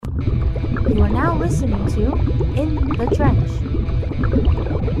You are now listening to In the Trench.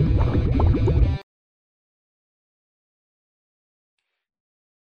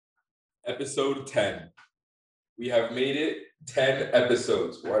 Episode 10. We have made it 10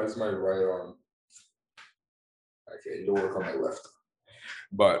 episodes. Why does my right arm? Okay, it'll work on my left.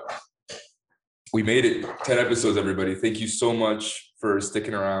 But we made it 10 episodes, everybody. Thank you so much for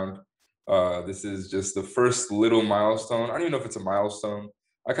sticking around. This is just the first little milestone. I don't even know if it's a milestone.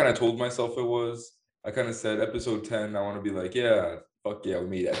 I kind of told myself it was. I kind of said episode 10, I want to be like, yeah, fuck yeah, we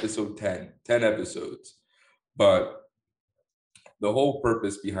made episode 10. 10 episodes. But the whole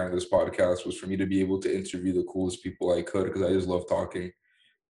purpose behind this podcast was for me to be able to interview the coolest people I could because I just love talking.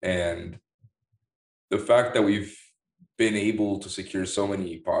 And the fact that we've been able to secure so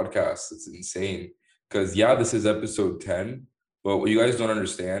many podcasts, it's insane. Because yeah, this is episode 10, but what you guys don't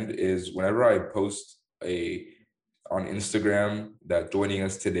understand is whenever I post on Instagram that joining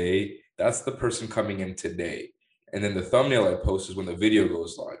us today, that's the person coming in today. And then the thumbnail I post is when the video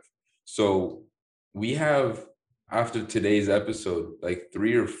goes live. So we have, after today's episode, like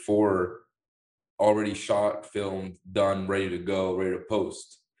 3 or 4 already shot, filmed, done, ready to go, ready to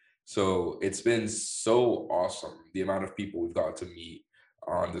post. So it's been so awesome, the amount of people we've got to meet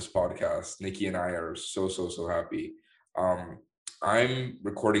on this podcast. Nikki and I are so happy. I'm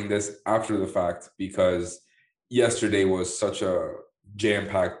recording this after the fact because yesterday was such a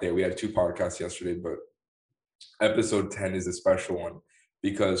jam-packed day. We had 2 podcasts yesterday, but episode 10 is a special one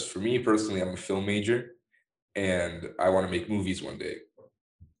because for me personally, I'm a film major and I want to make movies one day.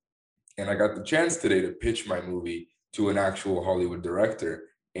 And I got the chance today to pitch my movie to an actual Hollywood director.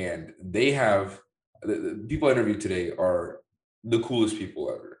 And they have, the people I interviewed today are the coolest people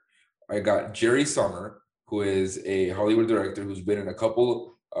ever. I got Jerry Sommer, who is a Hollywood director who's been in a couple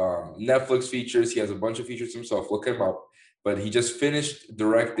Netflix features. He has a bunch of features himself. Look him up. But he just finished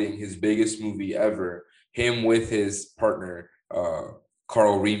directing his biggest movie ever, him with his partner,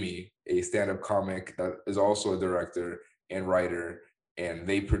 Carl Remy, a stand-up comic that is also a director and writer. And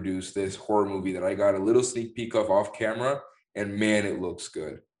they produced this horror movie that I got a little sneak peek of off camera. And man, it looks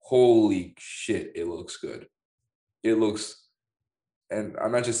good. Holy shit, it looks good. It looks, and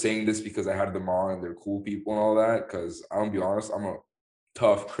I'm not just saying this because I had them on and they're cool people and all that, because I'm gonna be honest, I'm a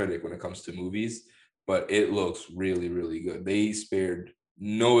tough critic when it comes to movies, but it looks really good. They spared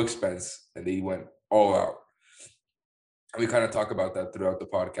no expense and they went all out. And we kind of talk about that throughout the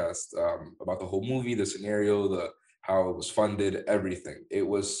podcast, about the whole movie, the scenario, how it was funded, everything. It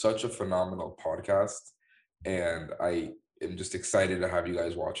was such a phenomenal podcast. And I am just excited to have you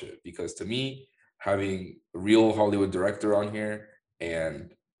guys watch it because to me, having a real Hollywood director on here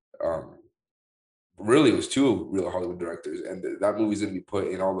and really it was 2 real Hollywood directors and that movie's going to be put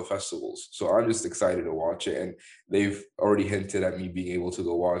in all the festivals. So I'm just excited to watch it. And they've already hinted at me being able to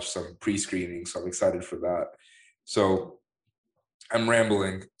go watch some pre-screening. So I'm excited for that. So I'm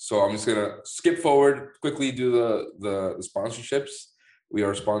rambling, so I'm just gonna skip forward, quickly do the sponsorships. We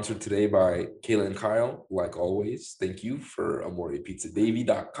are sponsored today by Kayla and Kyle, like always. Thank you for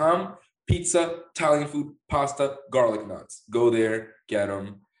AmorePizzaDavy.com. Pizza, Italian food, pasta, garlic nuts. Go there, get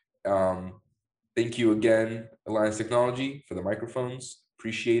them. Thank you again, Alliance Technology, for the microphones.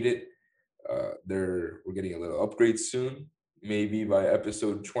 Appreciate it. We're getting a little upgrade soon. Maybe by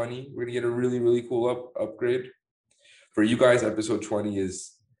episode 20, we're gonna get a really cool upgrade. For you guys, episode 20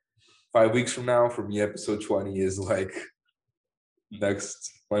 is 5 weeks from now. For me, episode 20 is like next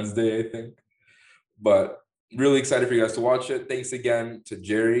Wednesday, I think. But really excited for you guys to watch it. Thanks again to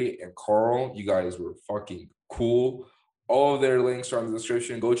Jerry and Carl. You guys were fucking cool. All of their links are in the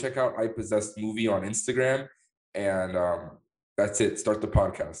description. Go check out I Possessed Movie on Instagram. And that's it. Start the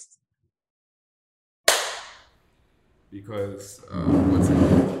podcast. Because, what's it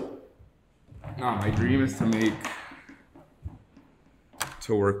called? No, my dream is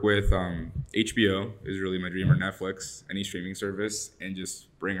to work with HBO is really my dream, or Netflix, any streaming service, and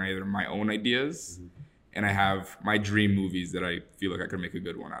just bring either my own ideas, and I have my dream movies that I feel like I could make a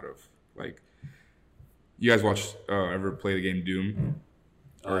good one out of. Like, you guys ever play the game Doom,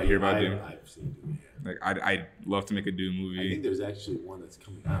 or hear about Doom? I've seen Doom. Yeah. Like, I'd love to make a Doom movie. I think there's actually one that's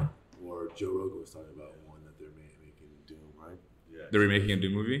coming out, or Joe Rogan was talking about one that they're making Doom, right? Yeah. They're remaking a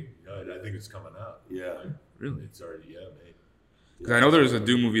Doom movie? Yeah, I think it's coming out. Yeah. Really? It's already made. Because I know there was a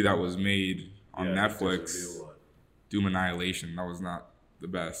Doom movie that was made on Netflix, Doom Annihilation. That was not the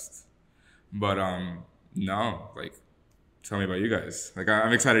best. But no, like, tell me about you guys. Like,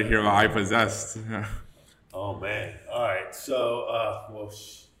 I'm excited to hear about I Possessed. Oh man! All right, so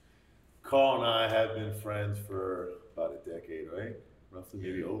Carl and I have been friends for about a decade, right? Roughly,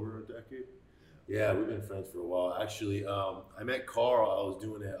 maybe over a decade. Yeah, we've been friends for a while. Actually, I met Carl. I was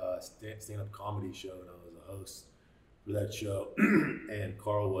doing a stand-up comedy show, and I was a host for that show. And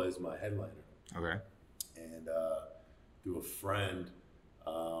Carl was my headliner. Okay. And through a friend,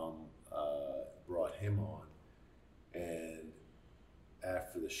 brought him on. And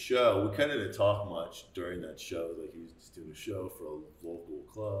after the show, we kind of didn't talk much during that show. Like, he was just doing a show for a local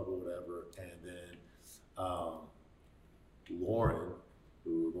club or whatever. And then Lauren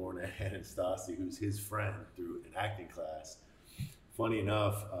Anastasi, who's his friend through an acting class. Funny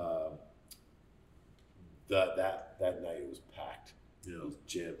enough, that night it was packed. Yeah. It was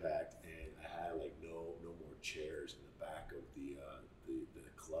jam packed, and I had like no more chairs in the back of the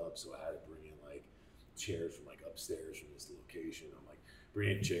club, so I had to bring in like chairs from like upstairs from this location. I'm like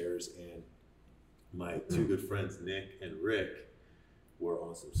bringing chairs, and my two good friends Nick and Rick were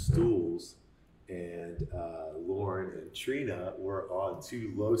on some stools. And Lauren and Trina were on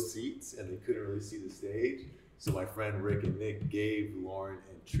two low seats, and they couldn't really see the stage. So my friend Rick and Nick gave Lauren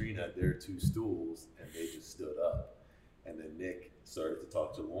and Trina their two stools, and they just stood up. And then Nick started to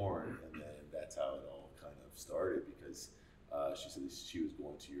talk to Lauren, and then that's how it all kind of started, because she said she was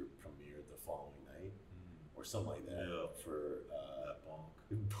going to your premiere the following night or something like that. Yeah. For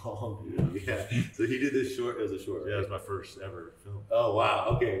Bonk. yeah. So he did this short. It was a short. Yeah, right? it was my first ever film. Oh wow!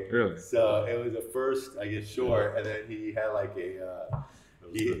 Okay. Really? So it was the first, I guess, short, and then he had like It was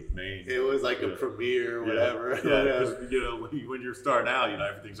the main. it was like a premiere, whatever. Yeah, 'cause, you know, when you're starting out, you know,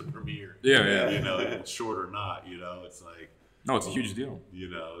 everything's a premiere. Yeah. You know, it's short or not, you know, it's like, No, it's a huge deal. you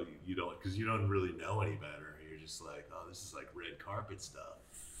know, you don't, because you don't really know any better. You're just like, oh, this is like red carpet stuff.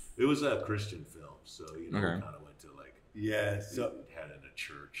 It was a Christian film, so, you know, Okay. we kind of went to like, Yeah. So we had it in a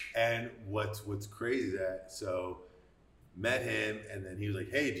church. and what's crazy that met him, and then he was like,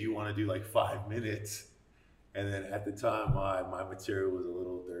 "Hey, do you want to do like 5 minutes?" And then at the time, my material was a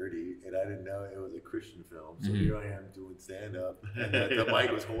little dirty, and I didn't know it was a Christian film. So here I am doing stand up, and the mic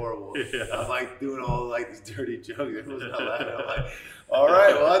was horrible. Yeah. I'm like doing all like these dirty jokes. It was not laughing. I'm like, "All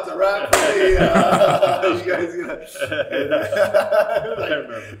right, well that's a wrap for me. You guys gonna?" I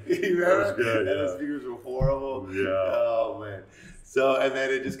remember. You remember? It was good, And the yeah. speakers were horrible. Yeah. Oh man. So, and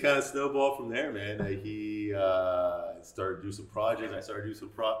then it just kind of snowballed from there, man. He started to do some projects. I started to do some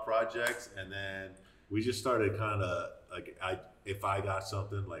projects, and then We just started kind of like, if I got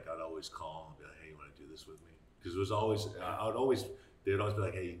something, like I'd always call and be like, hey, you want to do this with me? Because it was always, they'd always be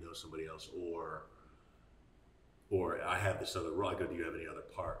like, hey, you know somebody else, or I have this other role. I go, do you have any other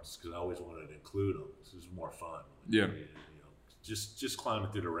parts? Because I always wanted to include them. So it was more fun. Yeah. You know, just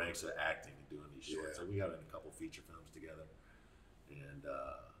climbing through the ranks of acting and doing these shorts. Yeah. Like we got in a couple feature films together, and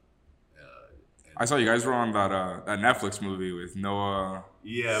I saw you guys were on that Netflix movie with Noah.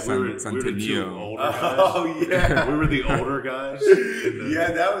 yeah, we were the two Centineo. older guys. oh yeah, We were the older guys. in the-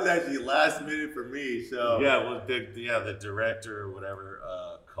 yeah, that was actually last minute for me. So Yeah, well, the director or whatever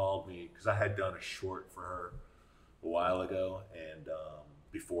called me because I had done a short for her a while ago, and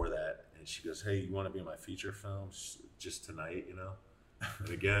before that, and she goes, "Hey, you want to be in my feature film just tonight?" You know. And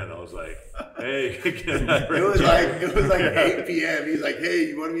again, I was like, "Hey, it was like 8 p.m. He's like, "Hey,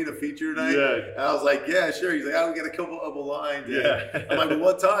 you want me in a feature tonight?" Yeah. And I was like, "Yeah, sure." He's like, "I'll get a couple of lines." And Yeah. I'm like, "Well,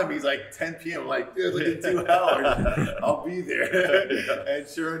 what time?" He's like, 10 p.m. I'm like, "Dude, like in 2 hours, I'll be there." Yeah. And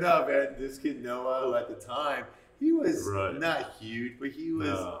sure enough, man, this kid Noah, who at the time he was Right. not huge, but he was.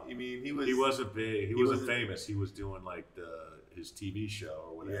 No. I mean, he was. He wasn't big. He wasn't- wasn't famous. He was doing like his TV show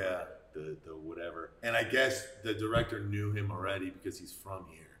or whatever. Yeah. The whatever, And I guess the director knew him already because he's from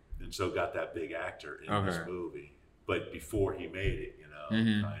here. and so got that big actor in this Okay. movie. But before he made it, you know,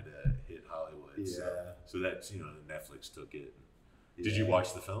 Mhm. kind of hit Hollywood. Yeah. So that's, you know, Netflix took it. Did you Yeah.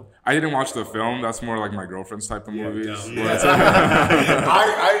 watch the film? I didn't watch the film. That's more like my girlfriend's type of movies. don't. But-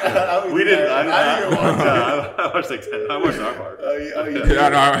 I We didn't. I didn't watch it. I watched like 10. I watched our part. Oh, you yeah,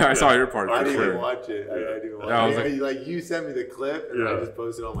 no, I saw your part I for didn't even sure. watch it. I didn't even watch Yeah, I was it. Like you sent me the clip, and I Yeah. just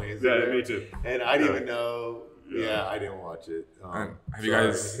posted it on my Yeah, Instagram. me too. And I didn't Yeah. even know. Yeah. Yeah, I didn't watch it. And have you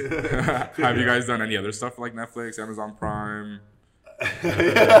guys have you guys done any other stuff like Netflix, Amazon Prime?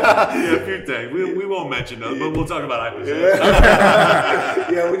 Yeah, a few things. We won't mention those, but we'll talk about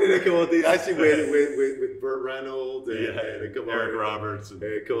hypotheticals. Yeah, we did a couple of things. Actually, with Burt Reynolds and, Yeah, and a couple Eric other, Roberts. and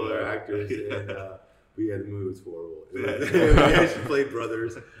a couple other actors. Yeah. And we had the movie was horrible. Yeah. We actually played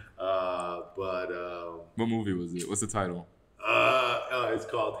brothers. What movie was it? What's the title? It's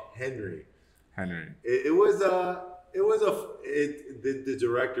called Henry. Henry. The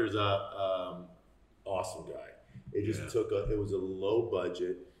director's awesome guy. It just Yeah. it was a low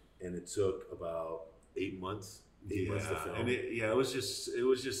budget, and it took about 8 months. 8 months to film. And it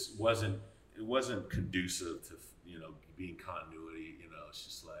wasn't conducive to, you know, being continuity. You know, it's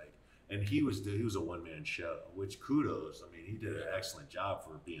just like, And he was a one-man show, which kudos. I mean, he did an excellent job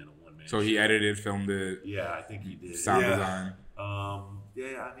for being a one-man So show. he edited, filmed it. Yeah, I think he did. Sound Yeah. design.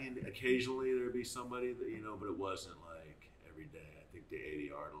 Yeah, I mean, occasionally there'd be somebody that, but it wasn't like every day. I think they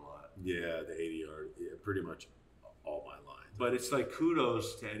ADR'd a lot. Yeah, the ADR, pretty much all my lines. But it's like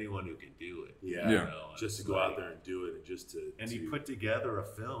kudos to anyone who can do it. Yeah, Yeah. just to It's go like- out there and do it, and just to And he put together a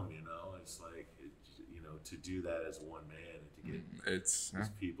film, it's like, to do that as one man and to get It's these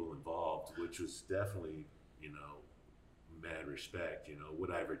people involved, which was definitely, mad respect. Would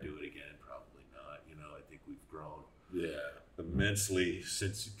I ever do it again? Probably not. I think we've grown immensely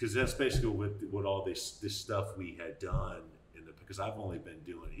since, because that's basically what all this stuff we had done because I've only been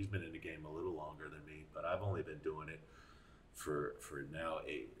he's been in the game a little longer than me, but I've only been doing it for now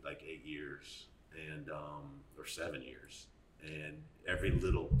 8 years and or 7 years, and every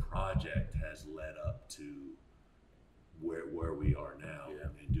little project has led up to where we are now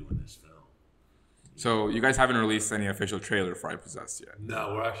in doing this film. So you guys haven't released any official trailer for I Possessed yet.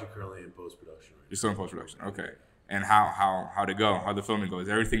 No, we're actually currently in post-production right You're still in post production. Okay. And how'd it go? How'd the filming go? Is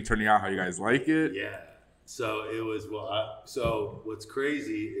everything turning out how you guys like it? Yeah. So it was so what's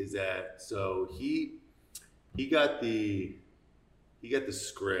crazy is that he got the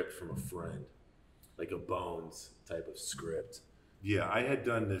script from a friend, like a Bones type of script. Yeah, I had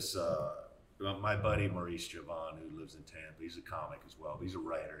done this. My buddy Maurice Javan, who lives in Tampa, he's a comic as well. But he's a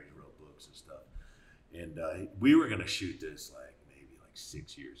writer. He wrote books and stuff. And we were gonna shoot this maybe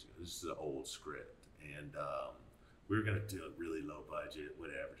 6 years ago. This is an old script, and we were gonna do a really low budget,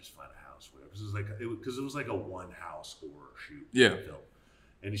 whatever, just find a house, whatever. Because it was like a one house horror shoot. Yeah. Film.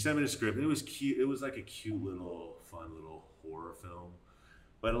 And he sent me the script, and it was cute. It was like a cute little, fun little horror film,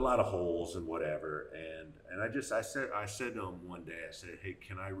 but a lot of holes and whatever. And I said to him one day, I said, hey,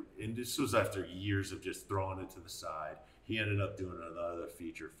 can I? And this was after years of just throwing it to the side. He ended up doing another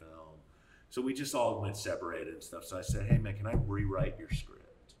feature film, so we just all went separated and stuff. So I said, hey man, can I rewrite your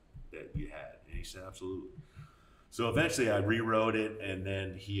script that you had? And he said, absolutely. So eventually I rewrote it, and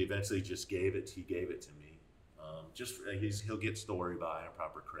then he eventually just gave it to me. He'll get story by and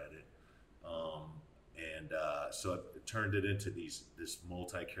proper credit. So it turned it into this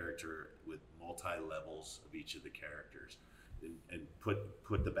multi-character with multi-levels of each of the characters, and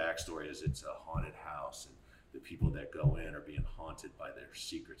put the backstory as it's a haunted house, and the people that go in are being haunted by their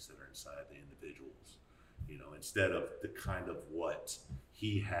secrets that are inside the individuals. Instead of the kind of what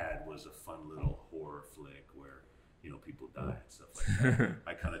he had was a fun little horror flick where people die and stuff like that.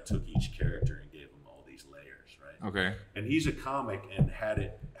 I kind of took each character and gave them all these layers, right? Okay. And he's a comic and had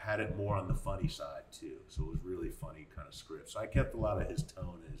it more on the funny side too. So it was really funny kind of script. So I kept a lot of his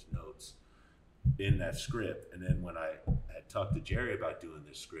tone and his notes in that script. And then when I had talked to Jerry about doing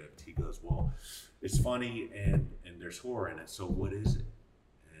this script, he goes, well, it's funny and there's horror in it. So what is it?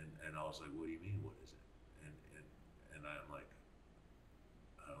 And I was like, what do you mean, what is it? And I'm like,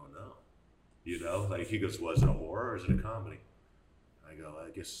 I don't know. He goes, was it a horror or is it a comedy? I go, I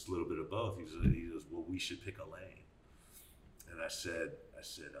guess it's a little bit of both. He goes, well, we should pick a lane. And I said,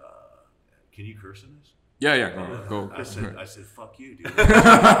 can you curse in this? Yeah. Go. I said, fuck you, dude. I'm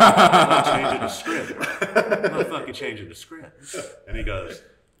not changing the script. I'm not fucking changing the script. And he goes,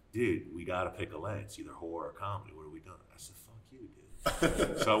 dude, we got to pick a lane. It's either horror or comedy. What are we doing? I said, fuck you,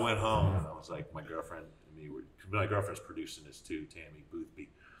 dude. So I went home and I was like, my girlfriend and me my girlfriend's producing this too, Tammy Boothby.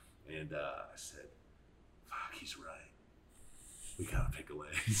 And I said, fuck, he's right. We gotta pick a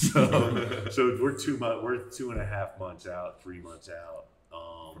lane. So we're 2.5 months out, 3 months out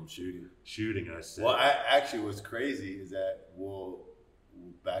from shooting. And I said, Well, actually, what's crazy is that we'll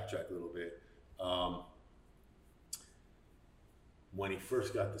backtrack a little bit. When he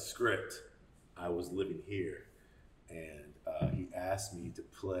first got the script, I was living here, and he asked me to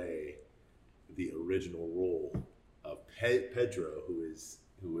play the original role of Pedro, who is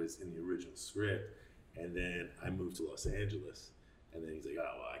in the original script. And then I moved to Los Angeles, and then he's like,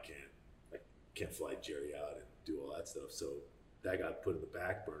 oh, well, I can't fly Jerry out and do all that stuff. So that got put in the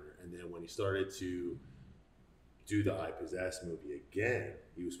back burner. And then when he started to do the I Possess movie again,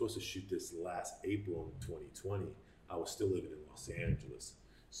 he was supposed to shoot this last April in 2020. I was still living in Los Angeles.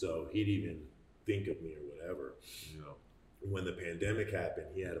 So he'd even think of me or whatever. When the pandemic happened,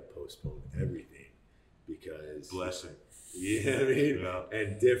 he had to postpone everything because blessing. You know what I mean? Yeah.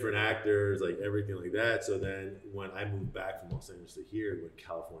 And different actors, like everything like that. So then when I moved back from Los Angeles to here, when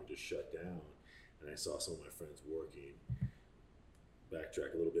California just shut down, and I saw some of my friends working,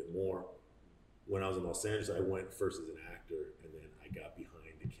 backtrack a little bit more. When I was in Los Angeles, I went first as an actor, and then I got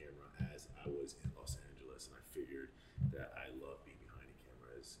behind the camera as I was in Los Angeles, and I figured that I love being behind the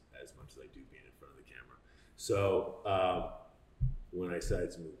camera as much as I do being in front of the camera. So when I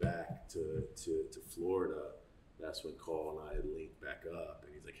decided to move back to Florida, that's when Carl and I had linked back up,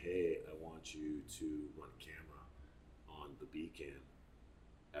 and he's like, "Hey, I want you to run a camera on the B cam."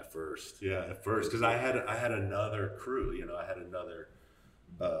 At first, because I had another crew. You know, I had another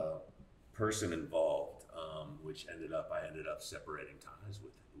person involved, which I ended up separating ties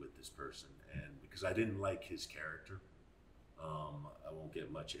with this person, and because I didn't like his character, I won't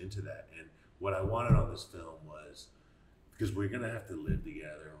get much into that. And what I wanted on this film was, because we're gonna have to live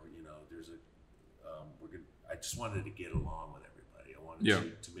together. You know, I just wanted to get along with everybody. I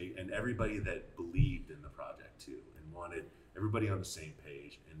wanted to make, and everybody that believed in the project too, and wanted everybody on the same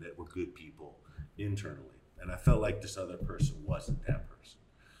page, and that we're good people internally. And I felt like this other person wasn't that person.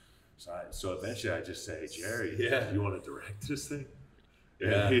 So eventually I just say, Jerry, you want to direct this thing?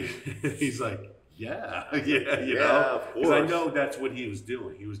 And he's like, yeah, you know, because I know that's what he was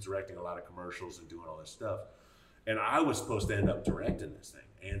doing. He was directing a lot of commercials and doing all this stuff. And I was supposed to end up directing this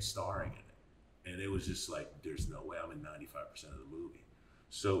thing and starring in it. And it was just like, there's no way I'm in 95% of the movie.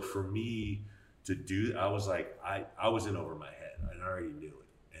 So for me to do, I was like, I was in over my head, and I already knew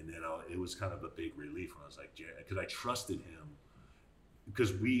it. And then it was kind of a big relief when I was like, because I trusted him,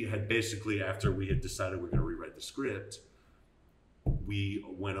 because we had basically, after we had decided we were going to rewrite the script, we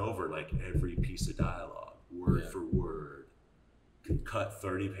went over like every piece of dialogue, word for word, cut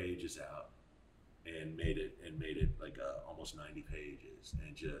 30 pages out, and made it like almost 90 pages,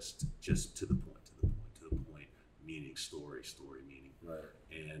 and just to the point, meaning story, meaning. Right.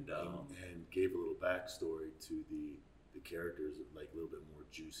 And gave a little backstory to the characters, like a little bit more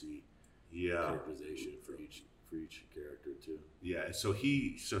juicy characterization for each character too. Yeah, and so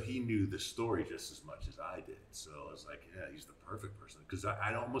he knew the story just as much as I did. So I was like, yeah, he's the perfect person, because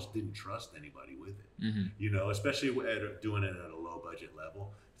I almost didn't trust anybody with it. Mm-hmm. You know, especially doing it at a low budget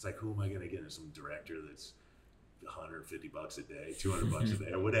level. It's like, who am I going to get? Some director that's $150 a day, $200 a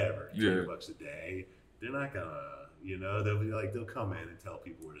day, or whatever, $200 a day. They're not gonna, you know, they'll be like, they'll come in and tell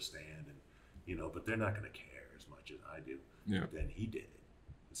people where to stand, and you know, but they're not gonna care as much as I do. Yeah. But then he did it,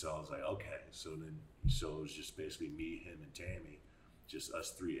 and so I was like, okay. So it was just basically me, him, and Tammy, just us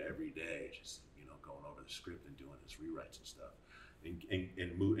three every day, just, you know, going over the script and doing his rewrites and stuff,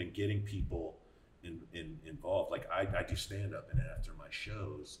 and getting people involved. Like I do stand up, and after my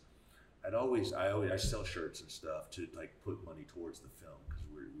shows, I sell shirts and stuff to like put money towards the film, because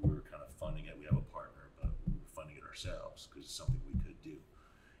we were kind of funding it. We have a partner, but we were funding it ourselves because it's something we could do.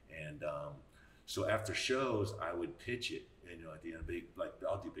 And so after shows, I would pitch it, and you know, at the end,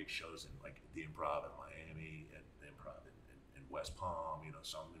 I'll do big shows in like the Improv in Miami and the Improv in West Palm. You know,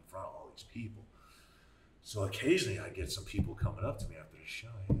 so I'm in front of all these people. So occasionally I get some people coming up to me after the show,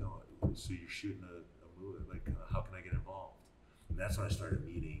 hey, you know, so you're shooting a movie, like how can I get involved? And that's when I started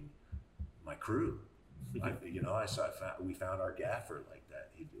meeting my crew. We found our gaffer like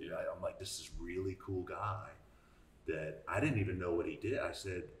that. I'm like, this is really cool guy that I didn't even know what he did. I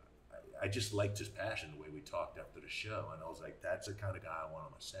said, I just liked his passion, the way we talked after the show. And I was like, that's the kind of guy I want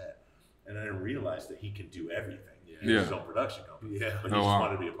on my set. And I didn't realize that he can do everything. He has his own production company, but he just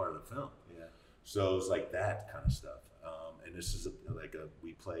wanted to be a part of the film. Yeah. So it was like that kind of stuff. And this is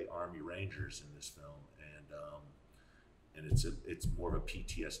we play Army Rangers in this film, and it's more of a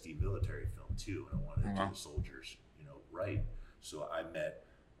PTSD military film too, and I wanted to do the soldiers, you know, right. So I met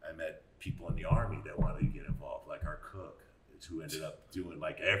people in the Army that wanted to get involved, like our cook, who ended up doing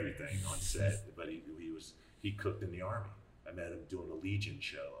like everything on set, but he cooked in the Army. I met him doing a Legion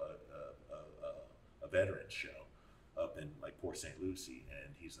show, a veteran show up in like Port St. Lucie,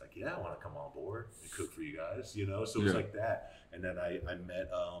 and he's like, yeah, I want to come on board and cook for you guys, you know. So it was like that. And then I met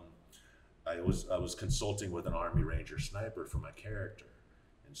I was consulting with an Army Ranger sniper for my character,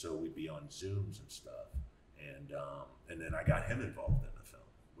 and so we'd be on Zooms and stuff, and then I got him involved in the film,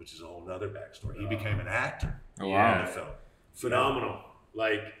 which is a whole nother backstory. He became an actor in the film. Phenomenal.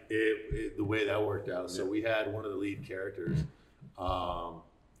 Like the way that worked out. So we had one of the lead characters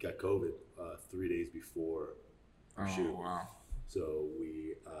got COVID 3 days before our shoot. Wow. So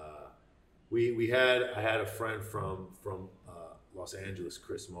I had a friend from Los Angeles,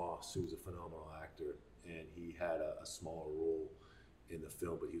 Chris Moss, who's a phenomenal actor, and he had a small role in the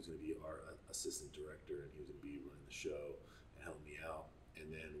film, but he was going to be our assistant director, and he was going to be running the show and help me out.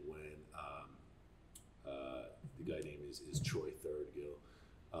 And then when the guy name is Troy Thirdgill,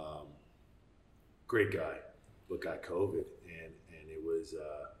 great guy, but got COVID, and it was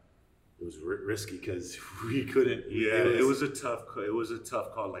risky because we couldn't. It was a tough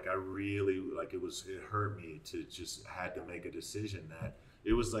call. Like it hurt me to just had to make a decision that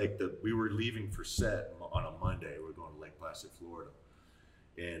it was like we were leaving for set on a Monday. We were going to Lake Placid, Florida,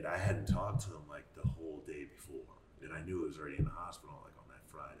 and I hadn't talked to him like the whole day before. and I knew he was already in the hospital like on that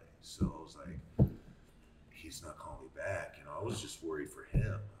Friday. So I was like, he's not calling me back. You know, I was just worried for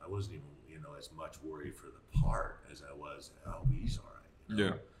him. I wasn't even, you know, as much worried for the part as I was, oh, he's all right. You know?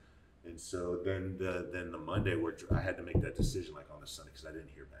 Yeah. And so then the Monday where I had to make that decision like on the Sunday because I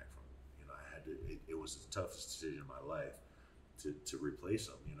didn't hear back from him. You know, I had to. It was the toughest decision in my life to replace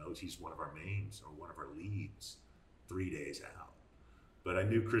him. You know, he's one of our mains or one of our leads, 3 days out. But I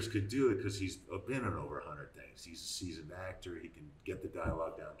knew Chris could do it because he's been in over 100 things. He's a seasoned actor. He can get the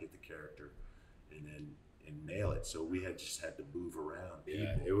dialogue down, get the character, and nail it. So we just had to move around.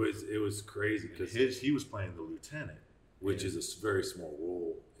 Yeah, people. it was crazy because He was playing the lieutenant, which is a very small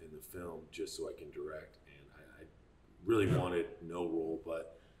role in the film, just so I can direct. And I really wanted no role,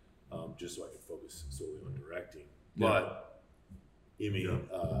 but just so I could focus solely on directing. Yeah. But I mean,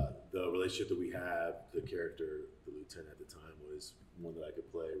 the relationship that we have, the character, the lieutenant at the time, was one that I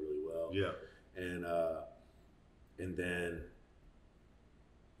could play really well. Yeah. And then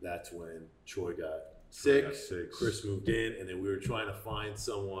that's when Troy got sick. Chris moved in, and then we were trying to find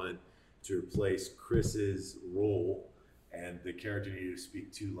someone to replace Chris's role. And the character needed to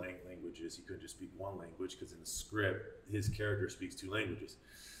speak 2 languages. He couldn't just speak 1 language because in the script, his character speaks 2 languages.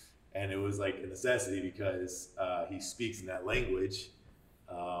 And it was like a necessity because he speaks in that language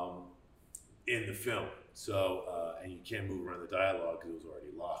in the film. So, and you can't move around the dialogue because it was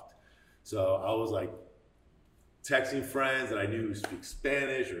already locked. So I was like texting friends that I knew who speak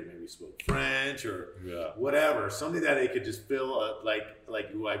Spanish or maybe spoke French or whatever. Something that they could just fill, like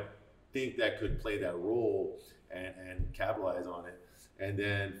who I think that could play that role and capitalize on it. And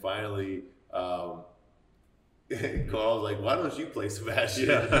then finally, Carl was like, "Why don't you play Sebastian?"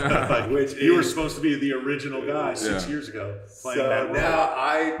 Yeah. Which you were supposed to be the original guy 6 years ago playing that role. Now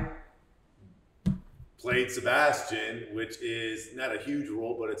I played Sebastian, which is not a huge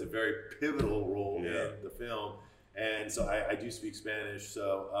role, but it's a very pivotal role in the film. And so I do speak Spanish.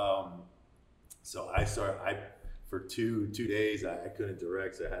 So so I for two days I couldn't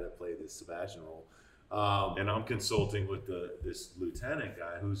direct, so I had to play this Sebastian role. And I'm consulting with this lieutenant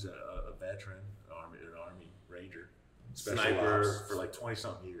guy who's a veteran, an Army Ranger, sniper for like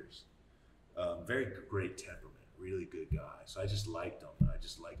 20-something years. Very great temperament, really good guy. So I just liked him. I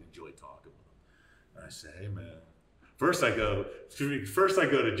just enjoyed talking with him. And I said, "Hey man." First I go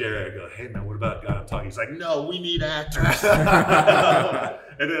to Jerry. I go, "Hey man, what about God I'm talking?" He's like, "No, we need actors."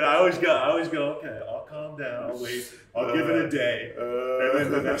 And then I always go, "Okay, I'll calm down. I'll wait. I'll give it a day." And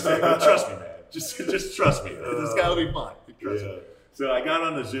then the next day, I go, "Trust me, man. Just trust me. This guy will be fine. Trust me." So I got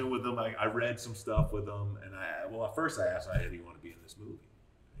on the Zoom with him. I read some stuff with him, and at first I asked, "Hey, do you want to be in this movie?"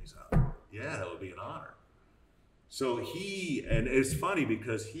 And he's like, "Yeah, that would be an honor." So and it's funny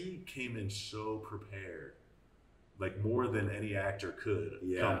because he came in so prepared, like more than any actor could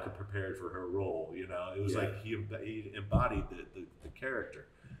come prepared for her role. You know, it was like he embodied the character.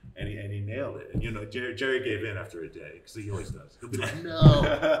 And he nailed it. And, you know, Jerry gave in after a day because he always does. He'll be like, "No."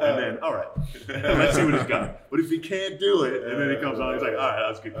 And then, "All right, let's see what he's got." But if he can't do it, and then he comes on, he's like, "All right,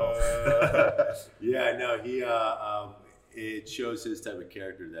 that's a good call." Yeah, no, he, it shows his type of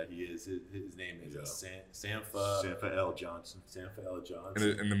character that he is. His name is Sampha L. Johnson. Sampha L.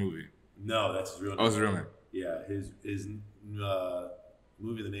 Johnson. In the movie. No, that's his real name. Oh, his real name. Yeah, his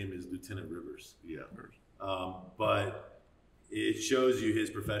movie, the name is Lieutenant Rivers. Yeah. But it shows you his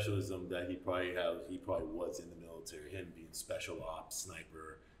professionalism that he probably was in the military. Him being special ops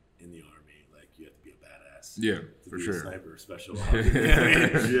sniper in the Army, like you have to be a badass. Yeah, to for be sure. A sniper, special ops. You know what I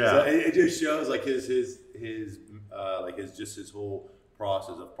mean? So it just shows like his whole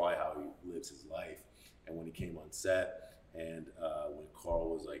process of probably how he lives his life. And when he came on set, and when Carl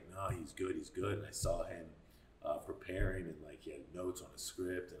was like, "No, he's good," and I saw him preparing, and like he had notes on a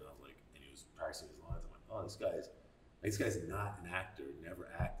script, and I was like, and he was practicing his lines. I'm like, "Oh, this guy's not an actor, never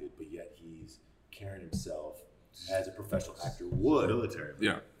acted, but yet he's carrying himself as a professional actor would." Military.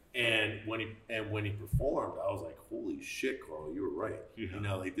 Yeah. And when he performed, I was like, "Holy shit, Carl, you were right." Yeah. You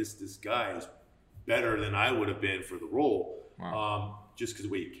know, like this guy is better than I would have been for the role. Wow. Just because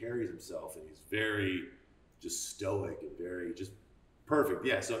the way he carries himself, and he's very just stoic and very just perfect.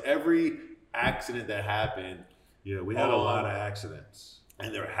 Yeah. So every accident that happened. Yeah, we had a lot of accidents.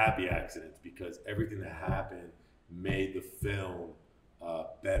 And they're happy accidents because everything that happened made the film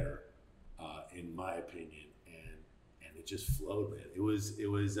better, in my opinion, and it just flowed, man. It was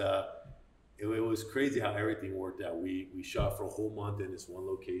crazy how everything worked out. We shot for a whole month in this one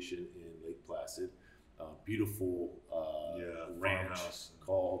location in Lake Placid, beautiful ranch farmhouse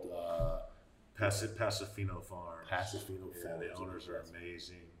called Pasofino Farms. Pasofino Yeah, Farms. the owners are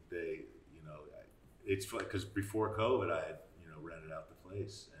amazing. They, you know, it's funny because before COVID, I had rented out the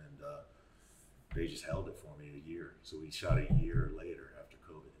place, and they just held it for me a year. So we shot a year later after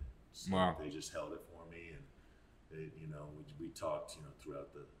COVID. So Wow. They just held it for me, and they, we talked,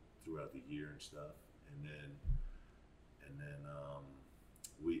 throughout the year and stuff, and then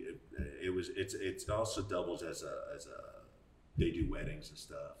it also doubles as a they do weddings and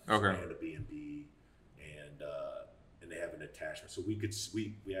stuff. Okay. And a B&B, and they have an attachment, so we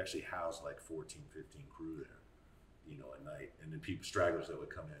actually housed like 14, 15 crew there. At night, and then stragglers that would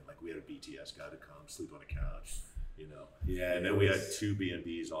come in, like we had a BTS guy to come sleep on a couch, Yeah, and then we had 2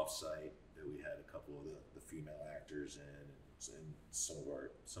 B&Bs off site that we had a couple of the female actors in, and some of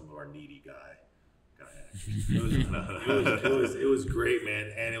our needy guy actors. It was great,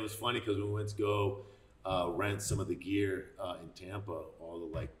 man, and it was funny because we went to go rent some of the gear in Tampa, all the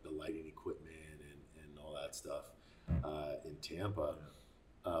lighting equipment and all that stuff in Tampa.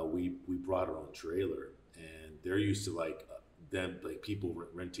 We brought our own trailer. And they're used to people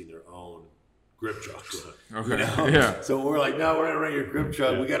renting their own grip trucks. Okay. Yeah. So we're like, no, we're gonna rent your grip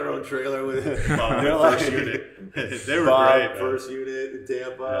truck. We got our own trailer with it. First unit. They were Bob, great. first unit in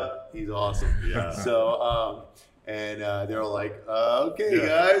Tampa. He's awesome. Yeah. So they're all like, okay,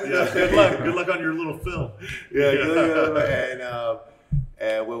 guys. Yeah. Good luck on your little film. Yeah.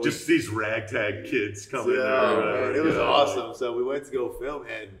 And when Just these ragtag kids coming man, there. it was awesome. So we went to go film,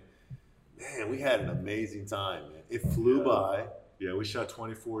 and man, we had an amazing time. Man, it flew by. Yeah, we shot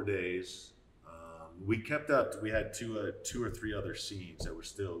 24 days. We kept up. We had two or three other scenes that we're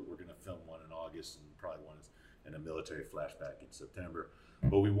going to film one in August and probably one in a military flashback in September.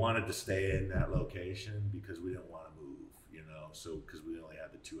 But we wanted to stay in that location because we didn't want to move, so because we only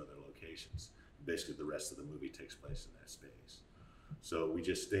had the 2 other locations. Basically, the rest of the movie takes place in that space. So we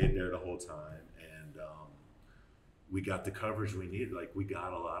just stayed there the whole time, and we got the coverage we needed. Like, we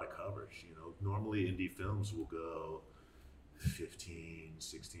got a lot of coverage. Normally indie films will go 15,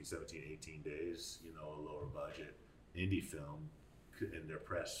 16, 17, 18 days, a lower budget indie film, and they're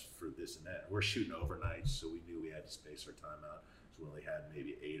pressed for this and that. We're shooting overnight, so we knew we had to space our time out. So we only had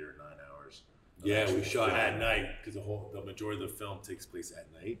maybe 8 or 9 hours. Yeah, we shot at night because the majority of the film takes place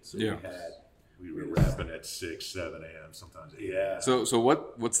at night. So we were wrapping at 6, 7 a.m. sometimes 8 a.m. So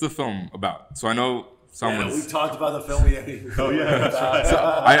what's the film about? So I know we talked about the film. Oh yeah, that's right. So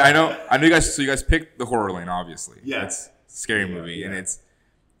I know you guys. So you guys picked The Horror Lane, obviously. Yeah. It's a scary movie, and it's.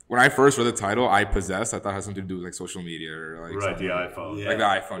 When I first read the title, I thought it had something to do with social media or the iPhone. Like the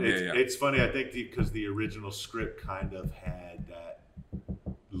iPhone. It's funny. I think because the original script kind of had that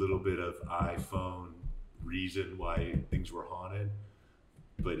little bit of iPhone reason why things were haunted,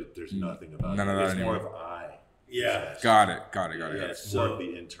 but there's nothing about None it. of that It's anymore. more of I. Yeah. Got it. Yeah. It's more of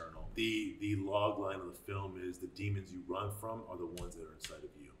the internal. The log line of the film is the demons you run from are the ones that are inside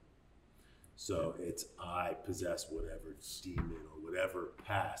of you. So it's I possess whatever demon or whatever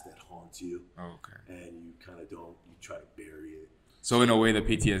past that haunts you. Okay. And you kind of you try to bury it. So in a way, the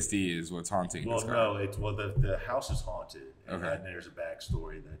PTSD is what's haunting. Well, this guy. no, the house is haunted, and Okay. there's a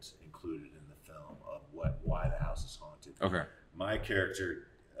backstory that's included in the film of why the house is haunted. Okay. My character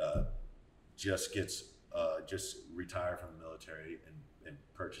just retired from the military and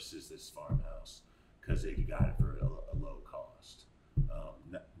purchases this farmhouse because he got it for a low cost,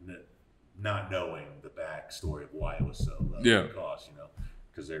 not knowing the backstory of why it was so low cost.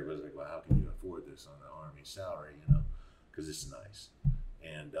 Because everybody's like, well, how can you afford this on the Army salary? Because it's nice.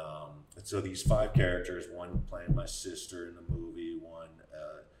 And so these 5 characters, one playing my sister in the movie,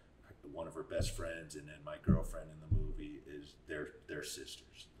 one of her best friends, and then my girlfriend in the movie is their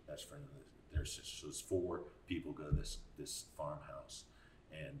sisters, the best friend of their sisters. So it's 4 people go to this farmhouse,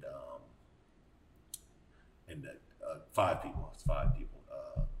 and 5 people. It's 5 people,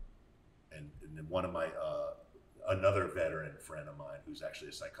 and then one of my another veteran friend of mine who's actually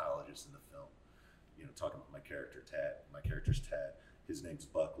a psychologist in the film. Talking about my character Tad. My character's Tad. His name's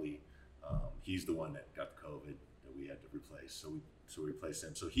Buckley. He's the one that got the COVID that we had to replace. So we replaced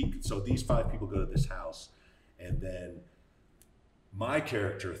him. So these 5 people go to this house, and then my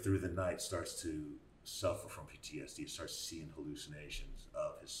character through the night starts to suffer from PTSD. Starts seeing hallucinations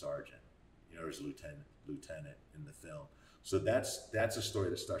of his sergeant, his lieutenant in the film. So that's a story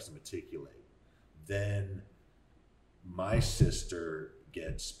that starts to matriculate. Then my sister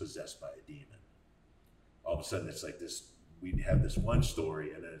gets possessed by a demon. All of a sudden, it's like this. We have this one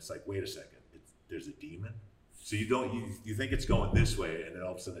story, and then it's like, wait a second, there's a demon. So you think it's going this way, and then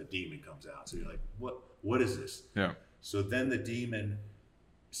all of a sudden a demon comes out. So you're like, what is this? Yeah. So then the demon,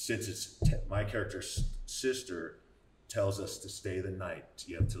 since it's my character's sister, tells us to stay the night.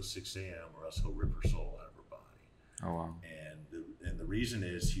 You have till 6 a.m. or else he'll rip her soul out of her body. Oh wow. And the reason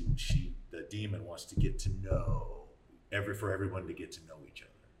is the demon wants to get to know for everyone to get to know each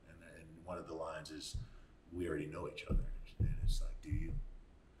other. And one of the lines is, "We already know each other," and it's like, "Do you?"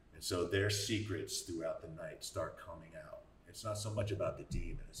 And so their secrets throughout the night start coming out. It's not so much about the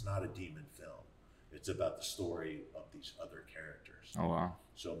demon. It's not a demon film. It's about the story of these other characters. Oh wow.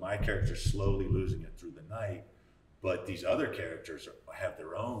 So my character's slowly losing it through the night, but these other characters have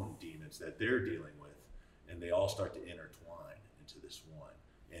their own demons that they're dealing with, and they all start to intertwine into this one.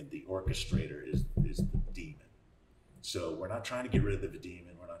 And the orchestrator is the demon. So we're not trying to get rid of the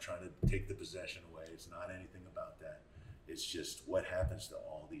demon. We're not trying to take the possession away. It's not anything about that. It's just what happens to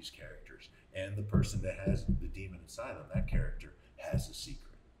all these characters. And the person that has the demon inside them, that character, has a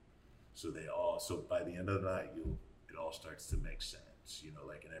secret. So by the end of the night, it all starts to make sense, you know,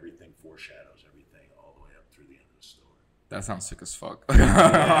 like, and everything foreshadows everything all the way up through the end of the story. That sounds sick as fuck.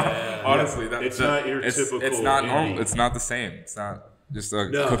 Yeah. Honestly, It's not your typical. It's not normal. indie. It's not the same. It's not just a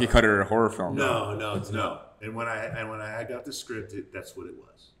No. cookie cutter horror film. No, it's No. not. And when I got the script, that's what it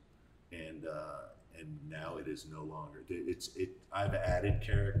was, and now it is no longer. I've added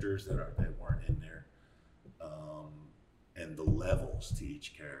characters that weren't in there, and the levels to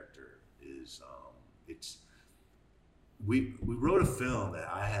each character is we wrote a film that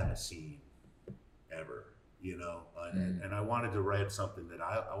I haven't seen ever, you know, and I wanted to write something that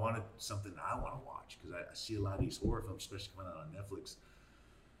I wanted something that I want to watch, because I see a lot of these horror films, especially coming out on Netflix.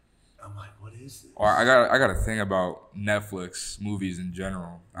 I'm like, what is this? Or I got a thing about Netflix movies in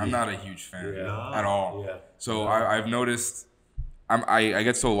general. I'm not a huge fan Yeah. at all. Yeah. So I've noticed I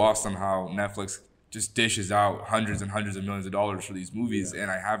get so lost on how Netflix just dishes out hundreds and hundreds of millions of dollars for these movies,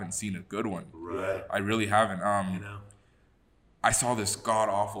 and I haven't seen a good one. Right. I really haven't. You know. I saw this god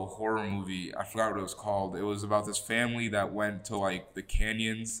awful horror movie. I forgot what it was called. It was about this family that went to like the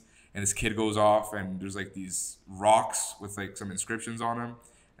canyons, and this kid goes off, and there's like these rocks with like some inscriptions on them,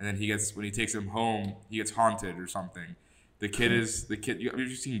 and then when he takes him home, he gets haunted or something. The kid. Have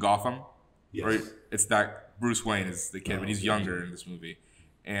you seen Gotham? Yes. Right? It's that Bruce Wayne is the kid, but he's younger in this movie,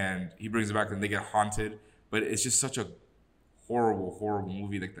 and he brings it back, and they get haunted. But it's just such a horrible, horrible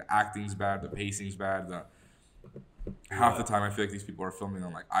movie. Like the acting's bad, the pacing's bad, half the time I feel like these people are filming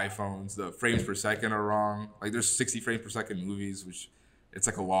on like iPhones. The frames per second are wrong. Like there's 60 frames per second movies, which it's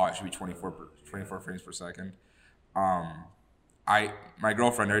like a law. It should be 24 frames per second. My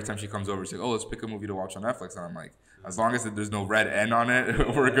girlfriend, every time she comes over, she's like, "Oh, let's pick a movie to watch on Netflix," and I'm like, as long as there's no red N on it,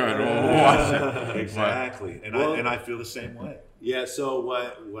 we're good. We'll watch it. Exactly, and I feel the same way. Yeah, so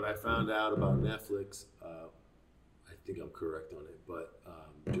what I found out about Netflix, I think I'm correct on it, but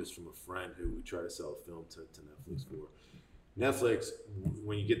just from a friend who we try to sell a film to Netflix for. Netflix,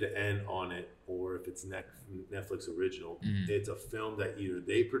 when you get the N on it, or if it's Netflix original, it's a film that either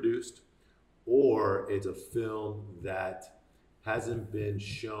they produced, or it's a film that hasn't been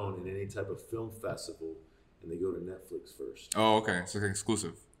shown in any type of film festival, and they go to Netflix first. Oh, okay. So it's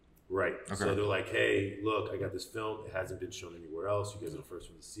exclusive. Right. Okay. So they're like, hey, look, I got this film. It hasn't been shown anywhere else. You guys are the first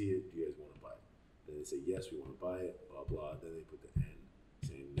one to see it. Do you guys want to buy it? And they say, yes, we want to buy it, blah, blah. Then they put the N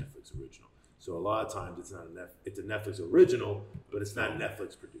saying Netflix original. So a lot of times it's a Netflix original, but it's not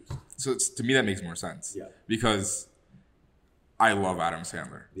Netflix produced. So to me, that makes more sense. Yeah. Because I love Adam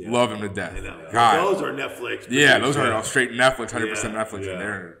Sandler. Yeah. Love him to death. I know. God. Those are Netflix. Yeah, produced. those are straight Netflix, 100% Yeah. Netflix, Yeah. and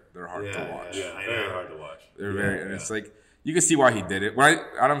they're hard Yeah, to watch. yeah. I Very know. hard to watch. They're very, and it's like you can see why he did it.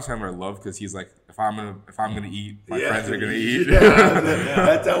 Adam Sandler I love because he's like, if I'm gonna eat, my friends are gonna eat. Yeah,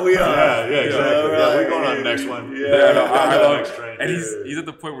 that's how we are. Yeah, exactly. Yeah, we're going on the next one. Yeah, no, I love Next train. And he's at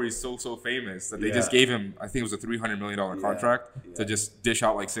the point where he's so famous that they Yeah. just gave him, I think it was a $300 million contract to just dish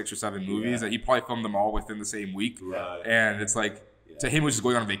out like 6 or 7 movies, and he probably filmed them all within the same week. Right. And it's like to him, was just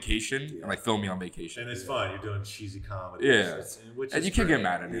going on vacation and like filming on vacation. And it's fun. You're doing cheesy comedy. Yeah, Which and is you can't get great.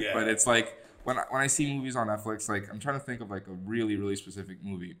 mad at it. Yeah. But it's like when I see movies on Netflix, like I'm trying to think of like a really, really specific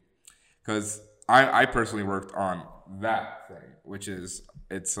movie, because I personally worked on that thing, which is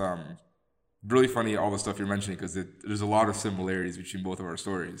it's really funny all the stuff you're mentioning because there's a lot of similarities between both of our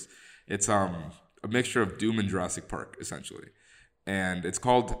stories. It's a mixture of Doom and Jurassic Park essentially, and it's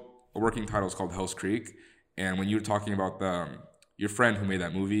called a working title is called Hell's Creek. And when you were talking about your friend who made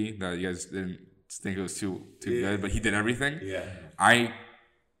that movie that you guys didn't think it was too good, but he did everything. Yeah. I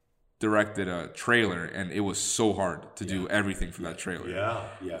directed a trailer, and it was so hard to do everything for that trailer. Yeah.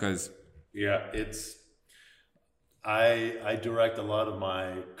 Yeah. Because Yeah, I direct a lot of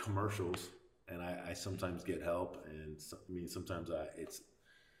my commercials, and I sometimes get help, and sometimes it's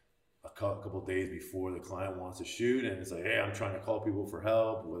a couple days before the client wants to shoot, and it's like, hey, I'm trying to call people for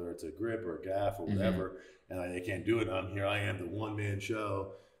help, whether it's a grip or a gaff or whatever, and they can't do it. Here I am, the one-man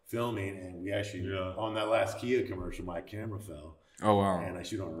show filming, and we actually on that last Kia commercial, my camera fell. oh wow, And I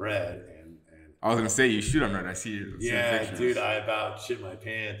shoot on red, and I was gonna say you shoot them right. I see you. Yeah, dude, I about shit my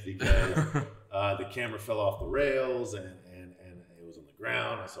pants because the camera fell off the rails and it was on the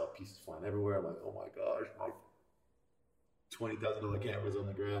ground. I saw pieces flying everywhere. I'm like, oh my gosh, my $20,000 camera's on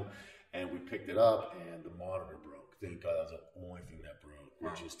the ground. And we picked it up and the monitor broke. Thank God that was the only thing that broke,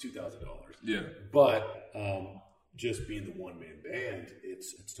 which is $2,000. Yeah. But just being the one-man band,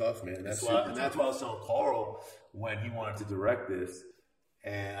 it's tough, man. And that's why I was telling Carl when he wanted to direct this.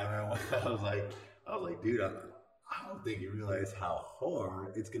 And I remember when I was like, dude, I don't think you realize how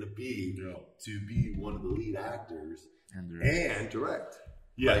hard it's gonna be to be one of the lead actors and direct.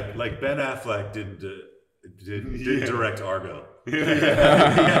 Yeah, like Ben Affleck didn't direct Argo. He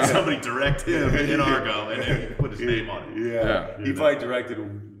had somebody direct him in Argo and then put his name on it. Yeah. He probably directed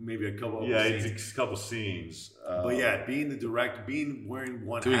maybe a couple. It's a couple scenes. But yeah, being the director, wearing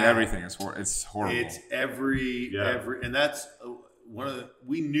one, doing hat, everything, it's horrible. It's every, and that's one of the.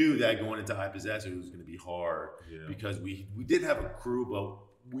 We knew that going into I Possess Her was going to be hard because we did have a crew, but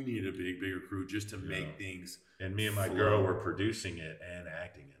we needed a bigger crew just to make things. And me and my girl were producing it and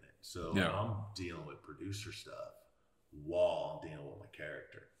acting in it. So I'm dealing with producer stuff while I'm dealing with my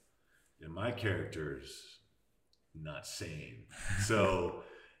character. And my character's not sane. So,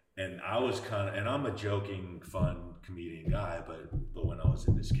 and I was and I'm a joking, fun comedian guy, but when I was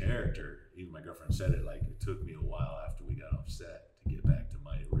in this character, even my girlfriend said it, like, it took me a while after we got off set to get back to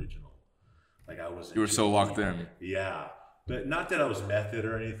my original. Like, I was. You were so locked in. Yeah. But not that I was method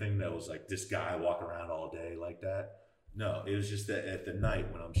or anything that was like this guy walking around all day like that. No, it was just that at the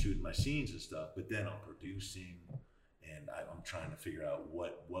night when I'm shooting my scenes and stuff, but then I'm producing and I'm trying to figure out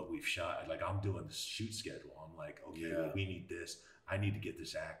what we've shot. Like, I'm doing the shoot schedule. I'm like, okay, well, we need this. I need to get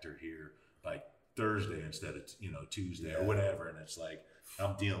this actor here by Thursday instead of, Tuesday or whatever. And it's like,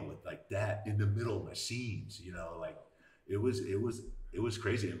 I'm dealing with like that in the middle of my scenes, like it was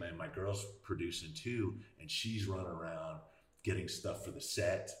crazy. And my girl's producing too, and she's running around getting stuff for the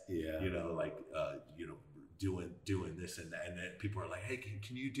set, doing this and that. And then people are like, hey,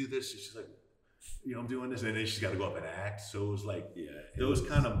 can you do this? And she's like, I'm doing this. And then she's got to go up and act. So it was like, those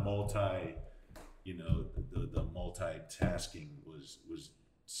kind of the multitasking was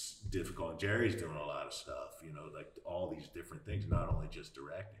difficult. And Jerry's doing a lot of stuff, like all these different things, not only just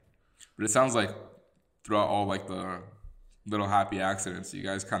directing. But it sounds like throughout all like the little happy accidents, you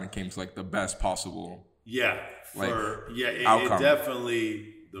guys kind of came to like the best possible it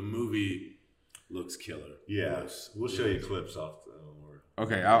definitely, the movie looks killer. Yeah, we'll show you clips off.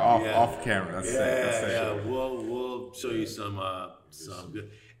 Okay, off camera. That's We'll show you some good.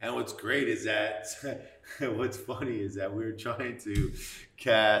 And what's great is that what's funny is that we were trying to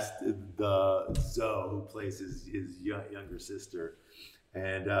cast the Zoe, who plays his younger sister,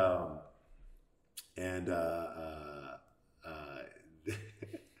 and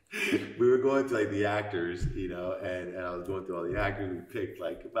we were going through like the actors, and I was going through all the actors. We picked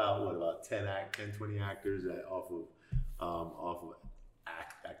like about 10, 20 actors off of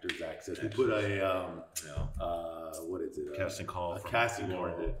Actors Access. We put what is it? Casting call.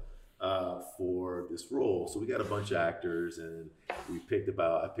 For this role. So we got a bunch of actors, and I picked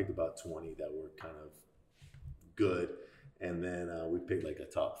about 20 that were kind of good. And then we picked like a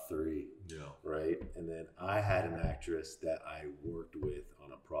top 3, right? And then I had an actress that I worked with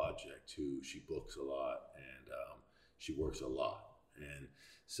on a project who she books a lot and she works a lot. And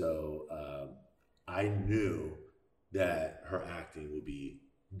so I knew that her acting would be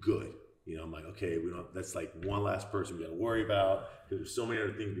good. I'm like, okay, that's like one last person we got to worry about because there's so many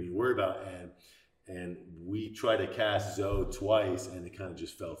other things we need to worry about. And we tried to cast Zoe twice and it kind of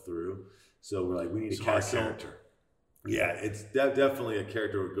just fell through. So we're like, we need to cast character. Yeah, it's definitely a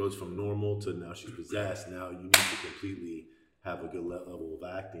character that goes from normal to now she's possessed. Now you need to completely have a good level of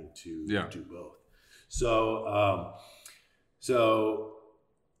acting to do both. So, so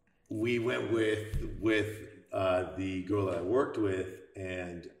we went with the girl that I worked with,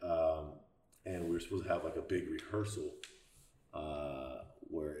 and we were supposed to have like a big rehearsal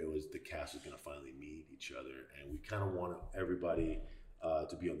where it was the cast was going to finally meet each other, and we kind of wanted everybody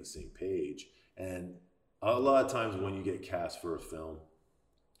to be on the same page. And a lot of times when you get cast for a film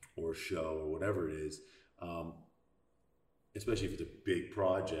or a show or whatever it is, especially if it's a big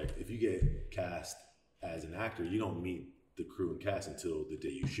project, if you get cast as an actor, you don't meet the crew and cast until the day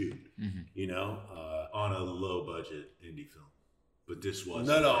you shoot, on a low budget indie film. But this was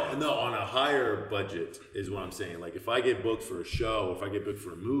no, on a higher budget is what I'm saying. Like if I get booked for a show, or if I get booked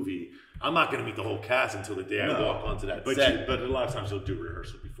for a movie, I'm not going to meet the whole cast until the day I walk onto that set. But a lot of times they'll do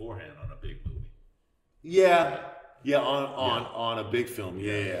rehearsal beforehand on a big movie. On a big film,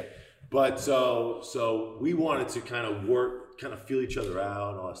 But so we wanted to kind of feel each other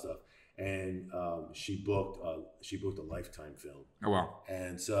out and all that stuff. and she booked a Lifetime film. Oh wow.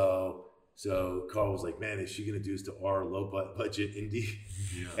 And so Carl was like, man, is she gonna do this to our low budget indie?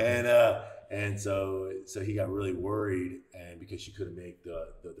 Yeah. And so he got really worried, and because she couldn't make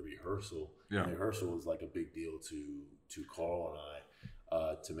the rehearsal. Yeah. The rehearsal was like a big deal to Carl and I.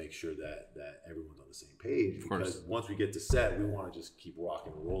 To make sure that everyone's on the same page, because once we get to set, we want to just keep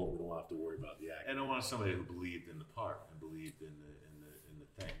rocking and rolling. We don't have to worry about the act. And I wanted somebody who believed in the part and believed in the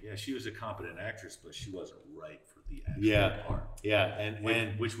thing. Yeah, she was a competent actress, but she wasn't right for the actual part. Yeah,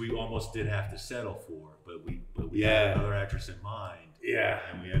 and which we almost did have to settle for, but we Yeah. had another actress in mind. yeah.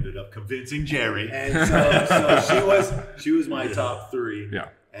 And we ended up convincing Jerry. And so she was my top 3. Yeah.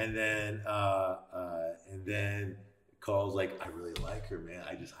 And then Carl's like, I really like her, man.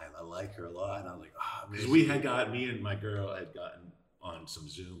 I like her a lot. And I was like, Because me and my girl had gotten on some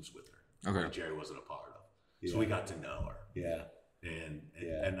Zooms with her. Okay. That Jerry wasn't a part of. Yeah. So we got to know her. Yeah.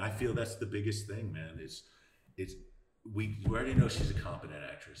 And I feel that's the biggest thing, man, is we already know she's a competent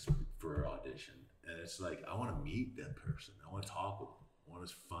actress for her audition. And it's like, I want to meet that person. I want to talk with them. I want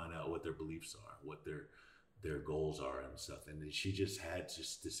to find out what their beliefs are, what their goals are and stuff. And then she just had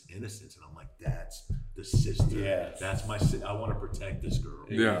just this innocence. And I'm like, that's the sister. Yeah. That's I want to protect this girl.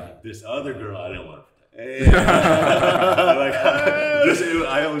 Yeah. This other girl, I didn't want to protect. Yeah.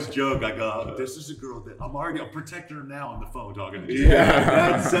 I always joke. I go, "This is a girl that I'm protecting her now on the phone talking to you."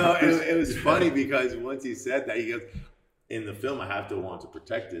 Yeah. So it was funny because once he said that, he goes, in the film, I have to want to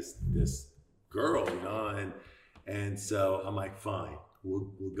protect this girl, and so I'm like, fine,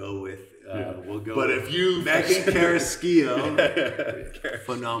 we'll go with But if you Megan Carrasquillo,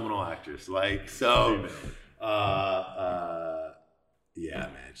 phenomenal actress, like so. Yeah,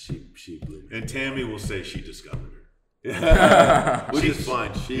 man, she blew me. And Tammy will say she discovered her. Which is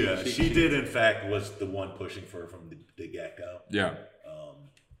fine. She did, in fact, was the one pushing for her from the get-go. Yeah.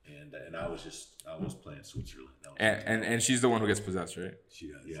 And I was playing Switzerland. And she's the one who gets possessed, right? She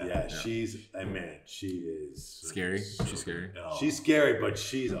does. Yeah. She's she is Scary. She's scary. Oh. She's scary, but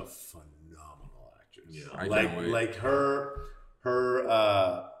she's a phenomenal actress. Yeah. I can't wait. Like her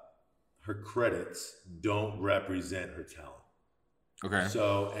credits don't represent her talent. Okay.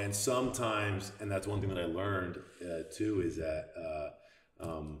 So, and sometimes, and that's one thing that I learned too, is that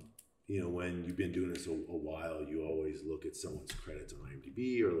when you've been doing this a while, you always look at someone's credits on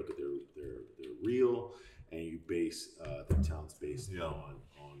IMDb or look at their reel, and you base their talents based on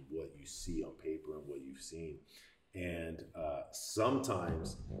what you see on paper and what you've seen. And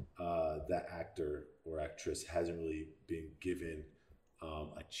sometimes that actor or actress hasn't really been given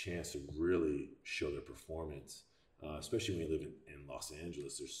a chance to really show their performance. Especially when you live in Los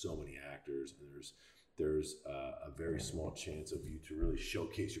Angeles, there's so many actors, and there's a very small chance of you to really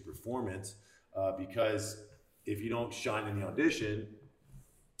showcase your performance because if you don't shine in the audition,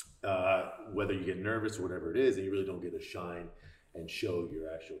 whether you get nervous or whatever it is, and you really don't get to shine and show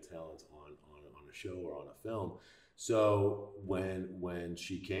your actual talents on a show or on a film. So when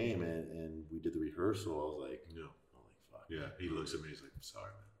she came and we did the rehearsal, I was like, fuck. Yeah, he looks at me, he's like, I'm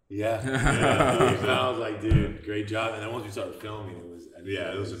sorry, man. Yeah. And I was like, dude, great job. And then once we started filming, it was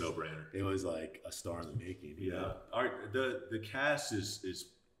a no-brainer. It was like a star in the making. Yeah. The cast is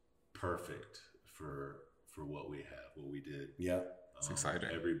perfect for what we have, what we did. Yeah. It's exciting.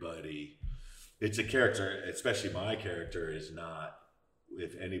 Everybody, it's a character, especially my character is not,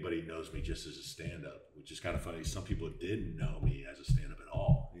 if anybody knows me just as a stand-up, which is kind of funny. Some people didn't know me as a stand-up at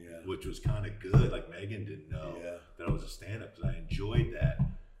all, which was kind of good. Like Megan didn't know that I was a stand-up because I enjoyed that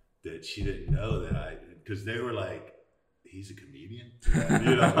she didn't know that because they were like, he's a comedian.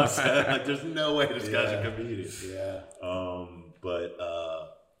 You know what I'm saying? Like, there's no way this guy's a comedian. Yeah. But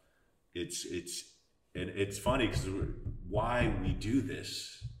it's funny because why we do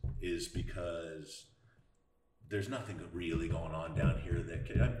this is because there's nothing really going on down here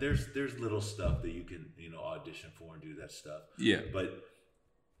that there's little stuff that you can audition for and do that stuff. Yeah. But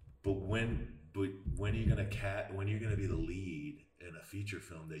when are you gonna be the lead in a feature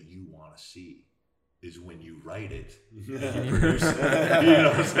film that you want to see is when you write it and you produce it. You know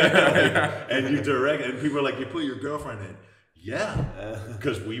what I'm saying? Like, and you direct it, and people are like, you put your girlfriend in. Yeah,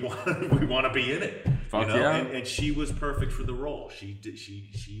 because we want to be in it. Fuck yeah. And she was perfect for the role. She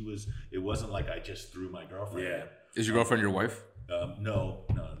was. It wasn't like I just threw my girlfriend in. Is your girlfriend your wife? No,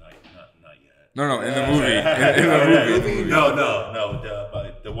 not yet. No, in the movie. In the movie. No.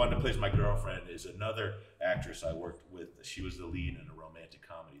 The one that plays my girlfriend is another actress I worked with. She was the lead in a romantic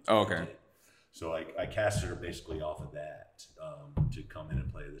comedy. Oh, okay. I casted her basically off of that to come in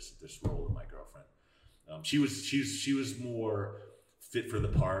and play this role of my girlfriend. She was more fit for the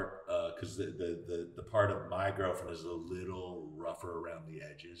part, because the part of my girlfriend is a little rougher around the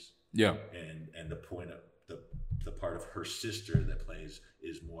edges. Yeah. And the point of the part of her sister that plays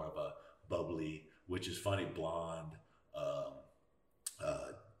is more of a bubbly, which is funny, blonde,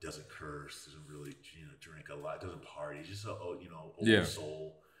 doesn't curse, doesn't really drink a lot, doesn't party, just a old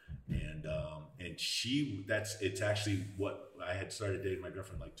soul. And it's actually what I had started dating my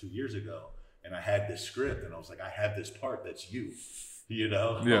girlfriend like 2 years ago, and I had this script, and I was like, I have this part that's you,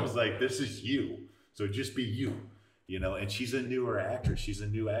 I was like, this is you, so just be you, and she's a newer actress, she's a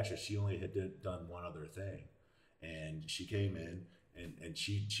new actress, she only had done one other thing, and she came in and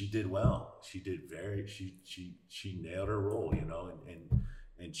she did well, she nailed her role,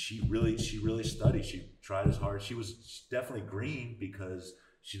 and she really studied, she tried as hard, she was definitely green because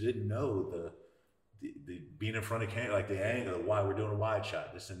she didn't know the being in front of camera, like the angle, why we're doing a wide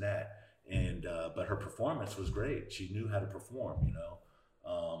shot, this and that. And but her performance was great. She knew how to perform,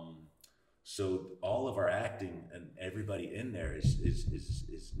 So all of our acting and everybody in there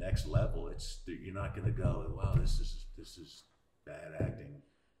is next level. You're not going to go, wow, this is bad acting,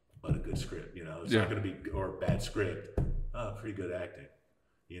 but a good script. It's not going to be, or bad script. Oh, pretty good acting.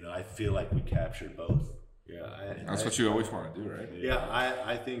 I feel like we captured both. Yeah, that's what you always want to do, right? Yeah,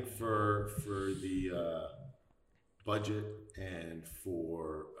 I think for the budget and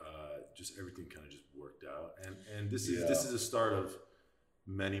for just everything kind of just worked out, and this is a start of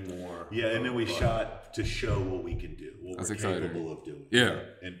many more. Yeah, and then we shot to show what we can do, what we're capable of doing. Yeah,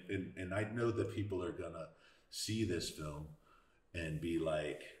 and I know that people are gonna see this film and be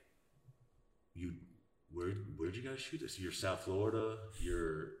like, where'd you guys shoot this? You're South Florida.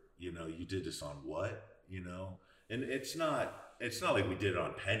 You did this on what? And it's not like we did it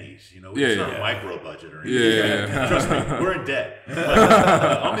on pennies, it's not a micro budget or anything. Yeah. Trust me, we're in debt.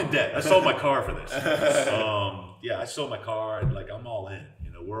 I'm in debt. I sold my car for this. I sold my car, and like I'm all in.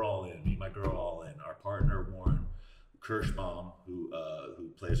 We're all in. Me and my girl all in. Our partner Warren Kirschbaum, who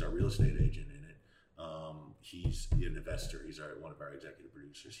plays our real estate agent in it, he's an investor. He's one of our executive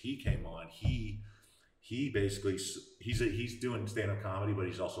producers. He came on. He basically he's doing stand-up comedy, but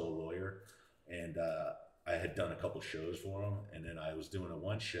he's also a lawyer. And I had done a couple shows for him, and then I was doing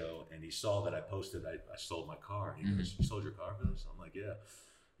one show, and he saw that I posted I sold my car. He goes, "You sold your car for this?" I'm like, "Yeah."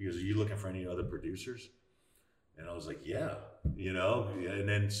 He goes, "Are you looking for any other producers?" And I was like, "Yeah," And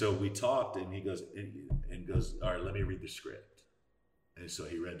then so we talked, and he goes, "All right, let me read the script." And so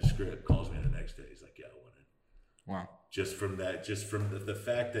he read the script, calls me the next day. He's like, "Yeah, I want it." Wow. Just from the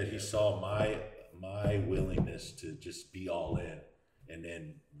fact that he saw my willingness to just be all in. And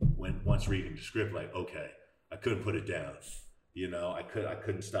then once reading the script, like, okay, I couldn't put it down. I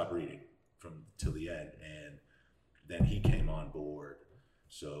couldn't stop reading till the end. And then he came on board.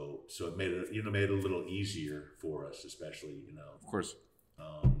 So it made it a little easier for us, especially, Of course.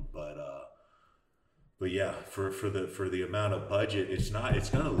 But yeah, for the amount of budget, it's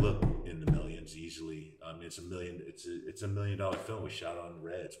gonna look in the millions easily. It's a $1 million film. We shot on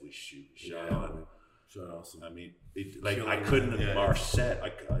Reds. We shot on. Awesome. I mean, I couldn't our set,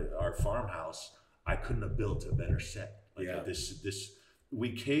 our farmhouse. I couldn't have built a better set. This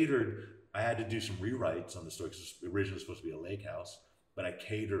we catered. I had to do some rewrites on the story because it was originally supposed to be a lake house, but I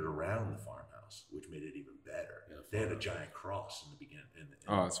catered around the farmhouse, which made it even better. They had a giant cross in the beginning.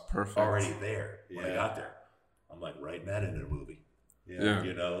 Oh, it's perfect. Already there when I got there. I'm like writing that into the movie. Yeah.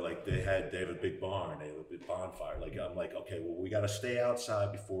 Like they have a big barn, they have a big bonfire. Like I'm like, okay, well we got to stay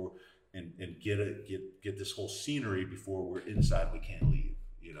outside before. And get this whole scenery before we're inside. We can't leave,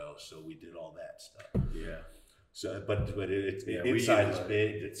 So we did all that stuff. Yeah. So, but inside is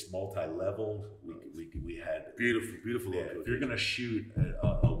big. It's multi-leveled. We had beautiful. Yeah, if you're gonna shoot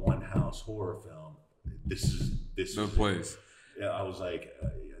a one house horror film, this is the place. Yeah, I was like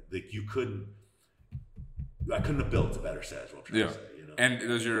you couldn't. I couldn't have built a better set. Is what I'm trying to say. And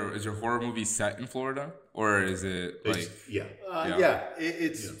is your horror movie set in Florida, or is it like?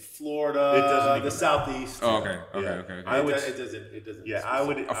 It's Florida. It doesn't the southeast. Oh, okay. It doesn't. Yeah, I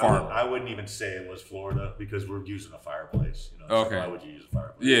wouldn't even say it was Florida because we're using a fireplace. Okay. So why would you use a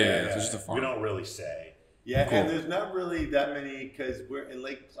fireplace? Yeah, it's just a farm. We don't really say. Yeah, cool. And there's not really that many because we're in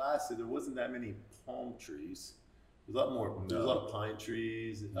Lake Placid. There wasn't that many palm trees. There's a lot more. There's a lot of pine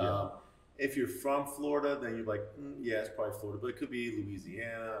trees. Yeah. If you're from Florida, then you're like, it's probably Florida, but it could be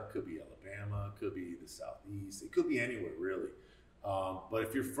Louisiana, it could be Alabama, it could be the Southeast, it could be anywhere really. But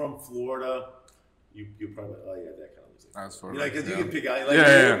if you're from Florida, you're probably like, that kind of looks like. That's Florida. Because you can pick out,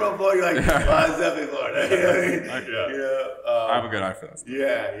 you're from Florida, you're like, it's definitely Florida. I have a good eye for that.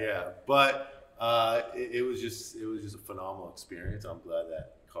 Yeah. But it was just a phenomenal experience. I'm glad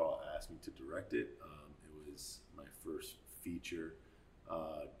that Carl asked me to direct it. It was my first feature.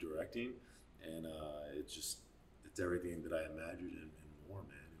 directing, and it's everything that I imagined and more,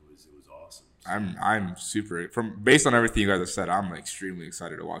 man. It was awesome. So, I'm super based on everything you guys have said. I'm extremely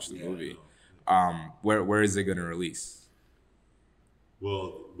excited to watch the movie. Where is it going to release?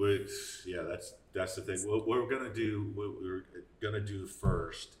 Well, that's the thing. What we're gonna do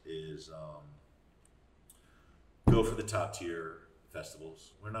first is go for the top tier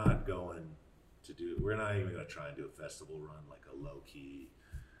festivals. We're not even gonna try and do a festival run like a low key.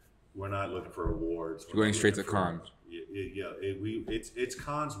 We're not looking for awards. We're going straight to cons. It's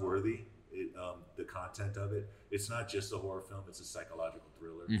cons worthy. The content of it. It's not just a horror film. It's a psychological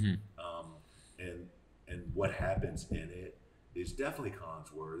thriller. And what happens in it is definitely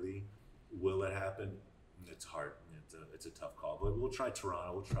cons worthy. Will it happen? It's hard. It's a tough call. But we'll try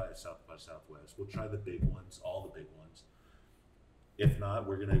Toronto. We'll try South by Southwest. We'll try the big ones, all the big ones. If not,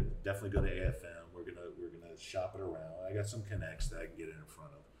 we're gonna definitely go to AFM. We're gonna shop it around. I got some connects that I can get in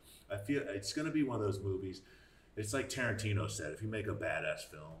front of. I feel it's gonna be one of those movies. It's like Tarantino said: if you make a badass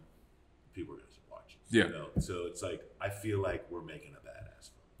film, people are gonna watch it. Yeah. You know? So it's like I feel like we're making a badass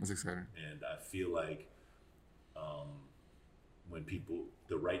film. That's exciting. And I feel like when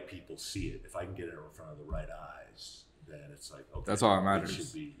the right people see it, if I can get it in front of the right eyes, then it's like, okay, that's all that matters. It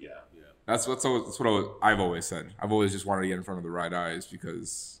should be, yeah. That's what I've always said. I've always just wanted to get in front of the right eyes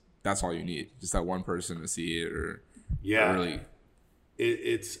because that's all you need. Just that one person to see it or really.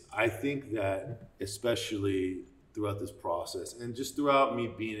 I think that especially throughout this process and just throughout me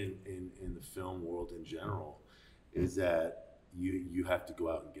being in the film world in general, is that you have to go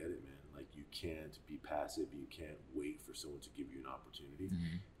out and get it, man. Like you can't be passive. You can't wait for someone to give you an opportunity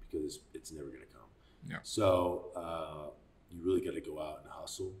because it's never going to come. Yeah. So you really got to go out and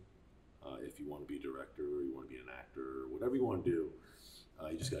hustle. If you want to be a director or you want to be an actor or whatever you want to do,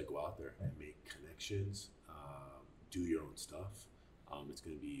 you just got to go out there and make connections, do your own stuff. It's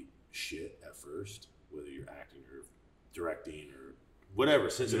going to be shit at first, whether you're acting or directing or whatever,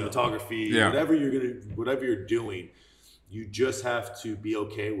 cinematography, whatever you're doing. You just have to be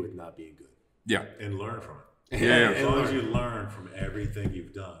okay with not being good. Yeah. And learn from it. As long as you learn from everything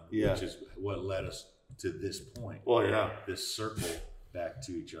you've done, which is what led us to this point. Well, yeah. This circle back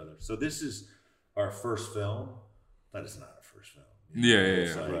to each other. So this is our first film, but it's not our first film.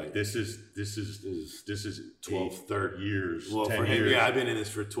 Right. This is 12, 13 years. Well, 10 for him, years I've been in this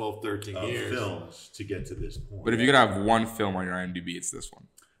for 12, 13 years. Films to get to this point. But if you're gonna have one film on your IMDb, it's this one.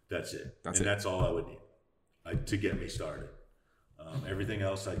 That's it. That's all I would need to get me started. Everything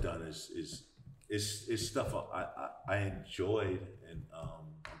else I've done is stuff I enjoyed and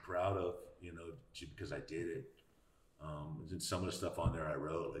I'm proud of, because I did it. And some of the stuff on there I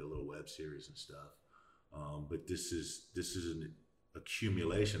wrote, like a little web series and stuff. But this is an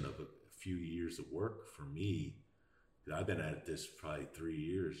accumulation of a few years of work for me. I've been at this probably 3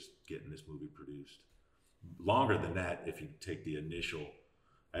 years getting this movie produced. Longer than that, if you take the initial.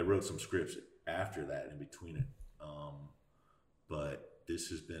 I wrote some scripts after that in between it. But this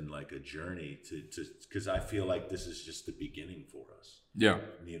has been like a journey to because I feel like this is just the beginning for us. Yeah.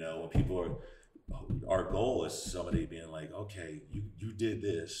 When people our goal is somebody being like, okay, you did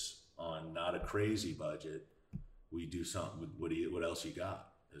this on not a crazy budget. We do something with what else you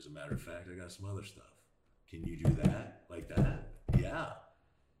got? As a matter of fact, I got some other stuff. Can you do that like that? Yeah.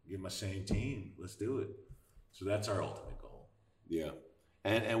 Get my same team. Let's do it. So that's our ultimate goal. Yeah.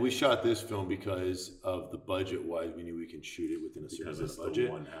 And we shot this film because of the budget wise. We knew we can shoot it within a certain budget.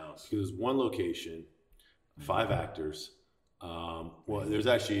 The one house. Because there's one location, 5 actors. There's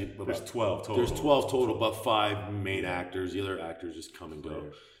actually there's 12 total. There's 12 total, but 5 main actors. The other actors just come and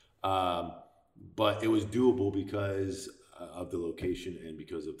go. But it was doable because of the location and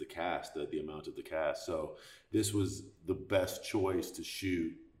because of the cast, the amount of the cast. So this was the best choice to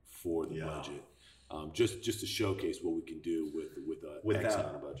shoot for the budget. Just to showcase what we can do with X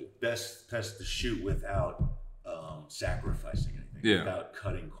amount of budget. Best to shoot without sacrificing anything, without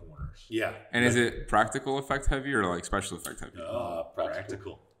cutting corners. Yeah. And is it practical effect heavy or like special effect heavy?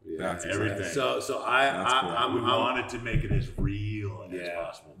 Practical. Yeah, that's everything. Exactly. So we wanted to make it as real as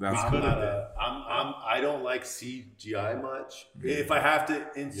possible. I don't like CGI much. If I have to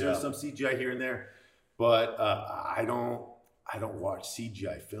insert some CGI here and there, but I don't watch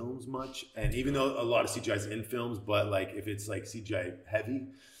CGI films much. And even though a lot of CGI is in films, but like if it's like CGI heavy,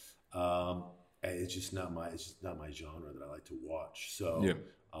 it's just not my genre that I like to watch. So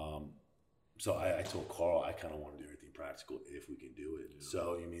so I told Carl I kind of want to do everything practical if we can do it. Yeah.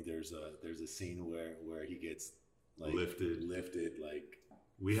 So there's a scene where he gets like lifted like.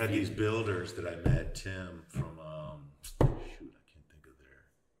 We had these builders that I met, Tim from I can't think of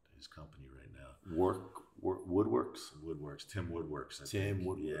his company right now. Woodworks. Tim Woodworks. I Tim think.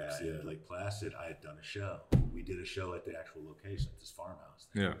 Woodworks, Yeah, yeah. Lake Placid. I had done a show. We did a show at the actual location, at this farmhouse.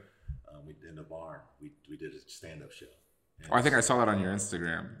 Yeah. We in the barn. We did a stand-up show. Oh, I think I saw that on your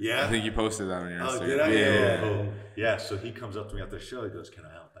Instagram. Yeah? I think you posted that on your Instagram. Oh, did I? Yeah. Yeah. Yeah, so he comes up to me after the show. He goes, "Can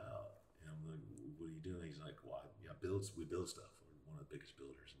I help out?" And I'm like, "What are you doing?" He's like, "Well, we build stuff. We're one of the biggest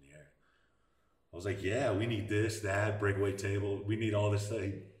builders in the area." I was like, "Yeah, we need this, that, breakaway table. We need all this stuff."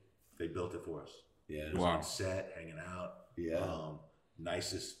 They built it for us. Yeah. It was Wow. on set, hanging out. Yeah.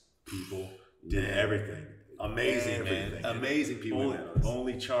 Nicest people. Did Man. everything. Amazing, man. Everything. Amazing people.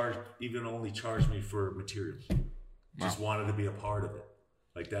 Only charged me for materials. Just wanted to be a part of it.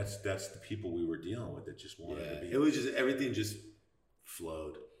 Like that's the people we were dealing with that just wanted to be. It was just everything just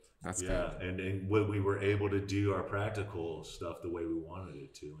flowed. That's Yeah, good. and what we were able to do our practical stuff the way we wanted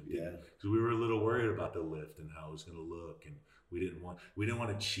it to. Yeah. Because we were a little worried about the lift and how it was going to look, and we didn't want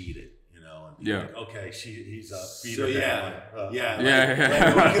to cheat it, you know. And be Yeah. like, okay, he's a feeder So down.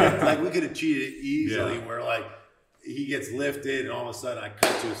 Like we could have cheated easily. Yeah. Where like he gets lifted and all of a sudden I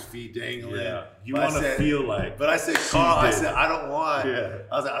cut to his feet dangling. Yeah, you But I want to said- feel like. But I said, Carl, I did. said I don't want. Yeah.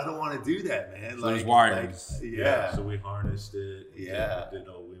 I was like, I don't want to do that, man. So there's Like wires. yeah. So we harnessed it. We Yeah.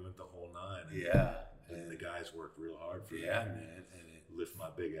 we went the whole nine. And, Yeah. And the guys worked real hard for Yeah, that. man. And Lift my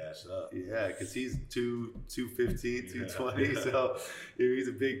big ass up. yeah, because he's 215, Yeah. 220, so he's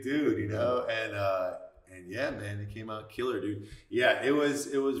a big dude, you know. And yeah, man, it came out killer, dude. Yeah, it was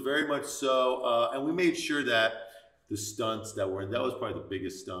very much so. And we made sure that the stunts that were in, that was probably the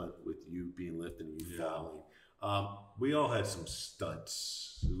biggest stunt with you being lifted and you Yeah. falling. We all had some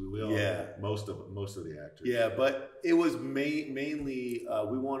stunts. We all Yeah. most of the actors. Yeah, but it was mainly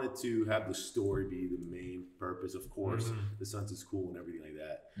we wanted to have the story be the main purpose. Of course, Mhm. the stunts is cool and everything like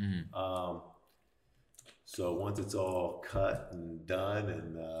that. Mhm. So once it's all cut and done,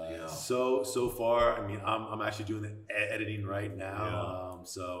 and Yeah. so far, I mean, I'm actually doing the editing right now.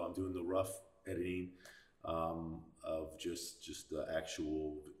 So I'm doing the rough editing of just the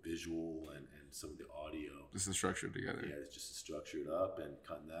actual visual and some of the audio. Just the structure together. Yeah, it's just to structure it up and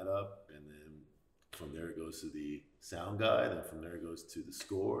cutting that up, and then from there it goes to the sound guy, then from there it goes to the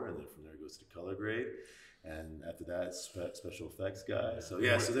score, and then from there it goes to the color grade, and after that it's special effects guy. So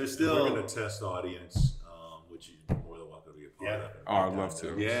yeah, so there's still we're going to test audience, which you're more than welcome to be a part Yeah. of. Oh, I'd love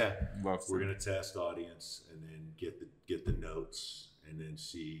to. yeah. Love to. We're going to test audience and then get the notes and then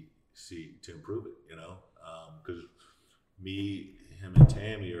see to improve it. You know, because me, him, and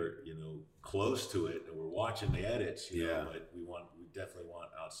Tammy are close to it, and we're watching the edits. You know, but we definitely want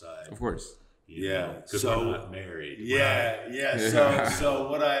outside. Of course. Because So- we're not married. Yeah. So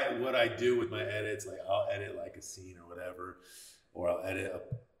what I do with my edits, like I'll edit like a scene or whatever, or I'll edit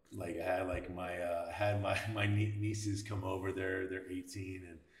like I had like my nieces come over. They're 18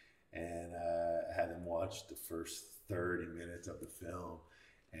 and I had them watch the first 30 minutes of the film,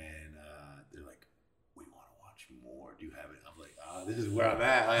 and they're like, "We want to watch more. Do you have it?" I'm like, "This is where I'm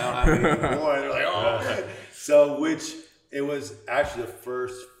at. I don't have anything more." And they're like, "Oh man." So which it was actually the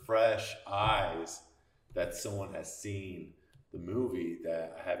first fresh eyes that someone has seen the movie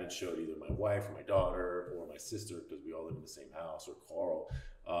that I haven't showed either my wife or my daughter or my sister, because we all live in the same house, or Carl,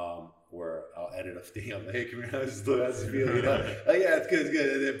 where I'll edit a thing. I'm like, "Hey, come here, how's this feel?" You know? Oh yeah, it's good, it's good.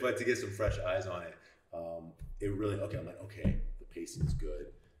 And then, but to get some fresh eyes on it, it really, I'm like, okay, the pacing is good.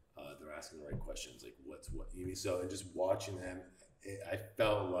 They're asking the right questions, like what's what. You mean, so, and just watching them, I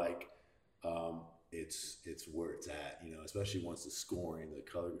felt like it's where it's at, especially once the scoring, the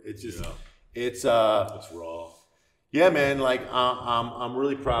color, it's just, it's raw. yeah, man. Like I'm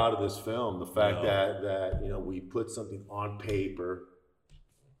really proud of this film. The fact that we put something on paper.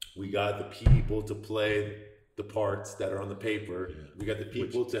 We got the people to play the parts that are on the paper. Yeah. We got the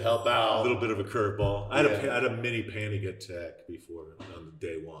people to help out. A little bit of a curveball. I Yeah. had a mini panic attack before on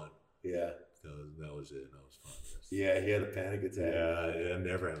day one. Yeah, That was it. That was fun. yeah. He had a panic attack. Yeah, I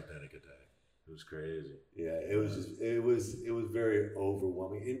never had a panic attack. It was crazy. Yeah, it was just it was very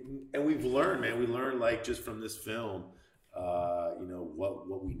overwhelming, and we've learned, man. We learned like just from this film,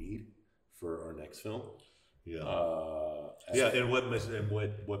 what we need for our next film. Yeah. And what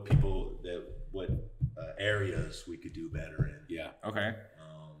areas we could do better in. Yeah. Okay.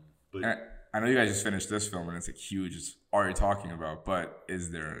 But I know you guys just finished this film and it's like huge. It's already talking about, but is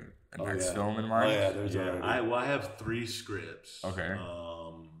there a next film in mind? Oh yeah, there's already. I have 3 scripts. Okay.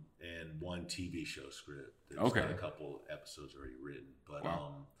 And 1 TV show script. There's Okay. got a couple episodes already written, but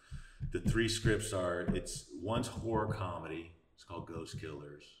Wow. the 3 scripts are one's horror comedy. It's called Ghost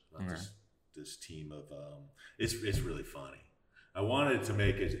Killers. Okay. This team of it's really funny. I wanted to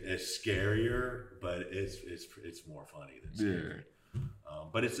make it as scarier, but it's more funny than scary. Yeah.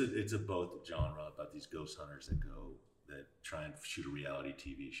 But it's a both genre about these ghost hunters that try and shoot a reality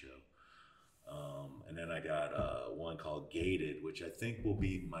TV show. And then I got one called Gated, which I think will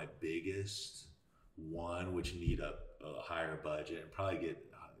be my biggest one, which need a higher budget and probably get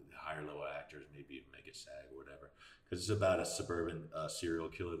higher level actors, maybe even make it SAG or whatever, because it's about a suburban serial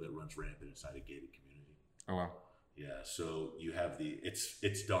killer that runs rampant inside a gated community. Oh wow. Yeah, so you have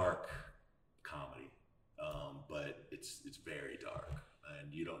it's dark comedy, but it's very dark,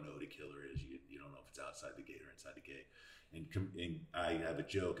 and you don't know who the killer is. You don't know if it's outside the gate or inside the gate. And I have a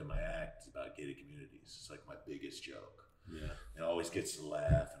joke in my act about gated communities. It's like my biggest joke. Yeah. It always gets a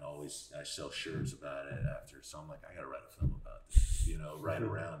laugh, and I sell shirts about it after. So I'm like, I gotta write a film about this, right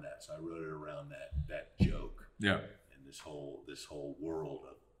around that. So I wrote it around that joke. Yeah. And this whole world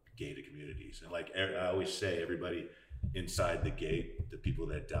of gated communities. And like I always say, everybody inside the gate, the people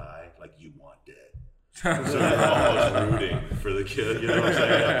that die, like you want dead. So you're almost rooting for the kid, you know what I'm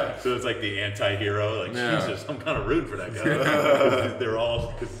saying? So it's like the anti-hero, like Jesus, I'm kind of rooting for that guy. They're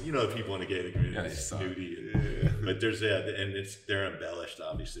all, because the people in the gated community are snooty, but there's and they're embellished,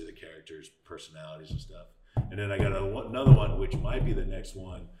 obviously, the characters' personalities and stuff. And then I got another one, which might be the next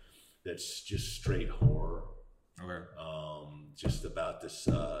one, that's just straight horror. Okay. Just about this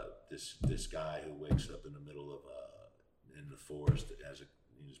guy who wakes up in the middle of in the forest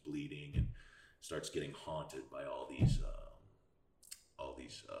he's bleeding and starts getting haunted by all these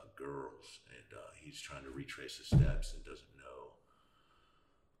girls, and he's trying to retrace his steps and doesn't know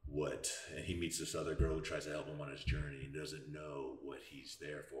and he meets this other girl who tries to help him on his journey and doesn't know what he's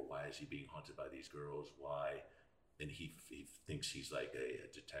there for. Why is he being haunted by these girls? Why? And he thinks he's like a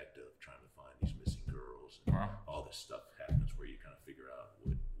detective trying to find these missing girls, and all this stuff happens where you kind of figure out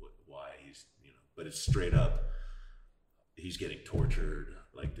why he's, but it's straight up, he's getting tortured.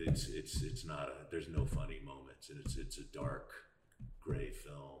 Like it's not there's no funny moments, and it's a dark gray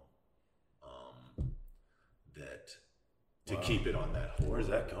film that to keep it on that horror. Where's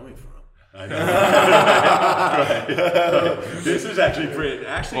that coming from? I know. This is actually pretty.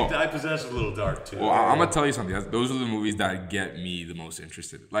 Actually, I Possess is a little dark too. Well, I'm gonna tell you something. Those are the movies that get me the most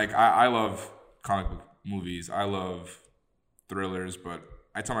interested. Like I love comic book movies. I love thrillers, but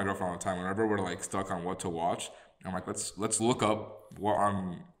I tell my girlfriend all the time, whenever we're like stuck on what to watch, I'm like, let's look up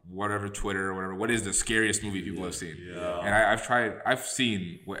on whatever Twitter or whatever. What is the scariest movie people have seen? Yeah. And I've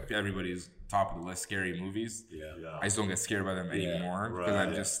seen what everybody's top of the list scary movies. Yeah. I just don't get scared by them anymore because right.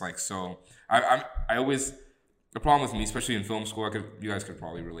 I'm just like so. I always, the problem with me, especially in film school, you guys could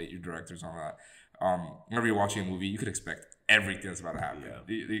probably relate, you directors on that. Whenever you're watching a movie, you could expect everything that's about to happen. Yeah.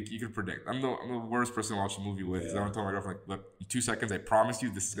 You could predict. I'm the worst person to watch a movie with. Because I'm gonna tell my girlfriend, like, look, in 2 seconds, I promise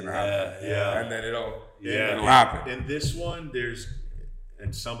you, this is gonna happen. Yeah. And then it'll happen. In this one,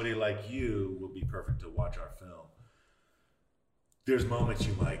 and somebody like you will be perfect to watch our film. There's moments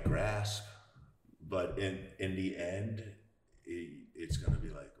you might grasp, but in the end, it's gonna be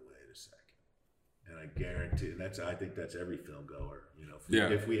like, wait a second. And I guarantee, and I think that's every film goer,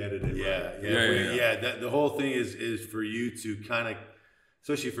 if we edit it right. The whole thing is for you to kind of,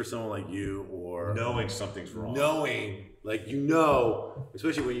 especially for someone like you, or knowing something's wrong.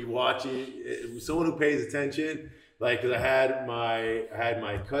 Especially when you watch it, someone who pays attention. Like, cause I had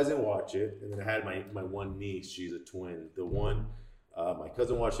my cousin watch it, and then I had my one niece. She's a twin. My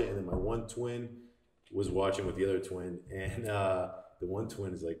cousin watched it, and then my one twin was watching with the other twin, and the one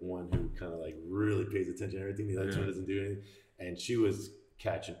twin is like one who kind of like really pays attention to everything. The other twin doesn't do anything, and she was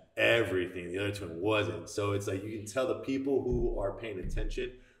catching everything. The other twin wasn't. So it's like you can tell the people who are paying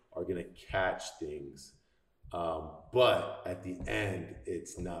attention are gonna catch things, but at the end,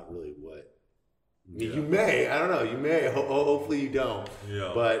 it's not really what. You may, I don't know. You may. Hopefully, you don't.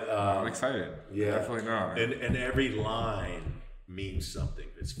 Yeah. But I'm excited. Yeah, definitely not. And every line means something.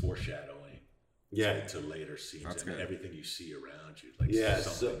 It's foreshadowing. To later scenes. That's and good. everything you see around you. Like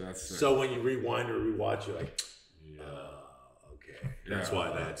something. So when you rewind or rewatch, you're like, okay. That's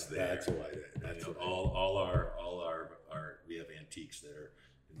why that's there. That's why that's all our we have antiques that are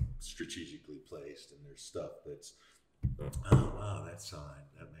strategically placed, and there's stuff that's. Oh wow, that sign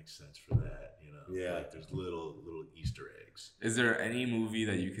that makes sense for that. Like there's little Easter eggs. Is there any movie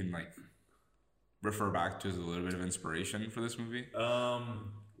that you can like refer back to as a little bit of inspiration for this movie? It's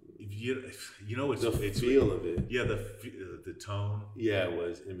feel of it. Yeah, the tone. Yeah, it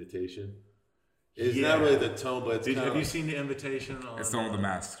was Invitation. It's not really the tone, but have you seen The Invitation? It's the one with the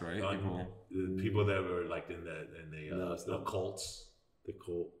masks, right? People that were like in the cults. The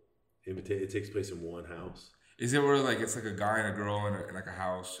cult. It takes place in one house. Is it where like it's like a guy and a girl in like a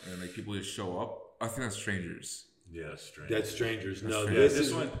house and like people just show up? I think that's Strangers. Yeah, Strangers. Dead Strangers. No,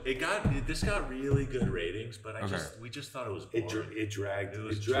 Strangers. This got really good ratings, but we just thought it was boring. It dragged. It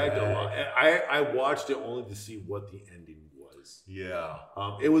was It dragged a lot. dragged. And I watched it only to see what the ending was. Yeah.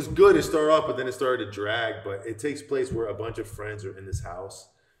 It was good to start off, but then it started to drag. But it takes place where a bunch of friends are in this house.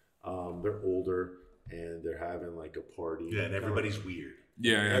 They're older and they're having like a party. Yeah, and everybody's weird.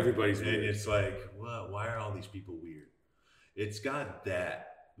 Yeah, Everybody's And weird. it's like, well, why are all these people weird? It's got that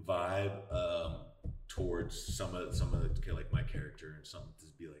vibe towards some of the like my character and something to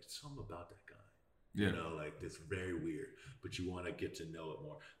be like something about that guy. Yeah. You know, like it's very weird, but you want to get to know it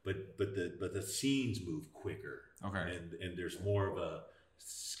more. But the scenes move quicker. Okay. And there's more of a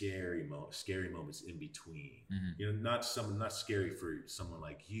scary moments in between. Mhm. You know, not scary for someone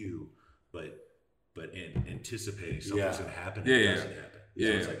like you, but in anticipating something's gonna happen. Yeah, It yeah. doesn't happen. Yeah,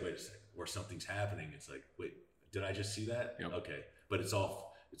 So it's yeah. like, wait a second, or something's happening. It's like, wait, did I just see that? Yep. Okay, but it's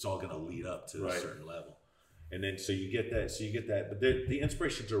all gonna lead up to Right. a certain level. And then so you get that, but the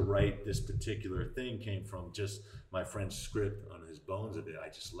inspiration to write this particular thing came from just my friend's script on his bones of it. I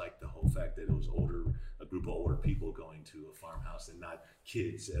just liked the whole fact that it was a group of older people going to a farmhouse and not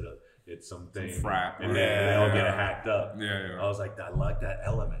kids at something, frat and party. they all get Yeah. hacked up. Yeah. I was like, I like that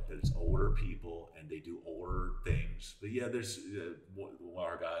element that it's older people and they do older things. But yeah, there's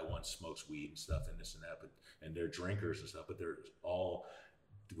our guy once smokes weed and stuff and this and that, and they're drinkers and stuff, but they're all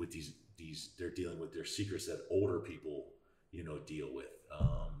with these they're dealing with their secrets that older people, you know, deal with.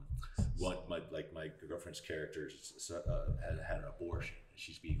 My girlfriend's character had an abortion.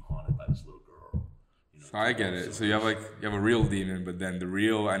 She's being haunted by this little girl. You know, So I get it. So you have a real demon, but then the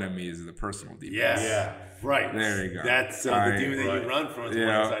real enemy is the personal demon. Yeah. Right. There you go. That's the demon that right. you run from is one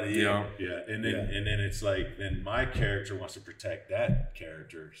Yeah. inside of you. Yeah. Yeah, and then it's like then my character wants to protect that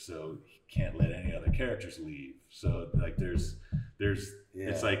character, so he can't let any other characters leave. So like there's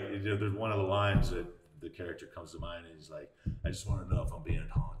it's like there's one of the lines that the character comes to mind and he's like, I just want to know if I'm being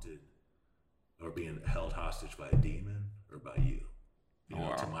haunted or being held hostage by a demon or by you. You know,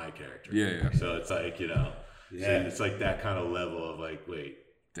 wow. to my character. Yeah. So it's like, you know, Yeah. so it's like that kind of level of like, wait,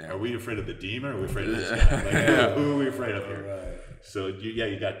 Damn. are we afraid of the demon or are we afraid of this guy? Like, who are we afraid of here? Right. So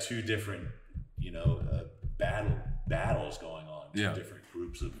you got two different, you know, battles going on. Two different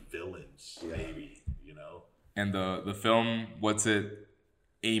groups of villains, maybe, you know. And the film, what's it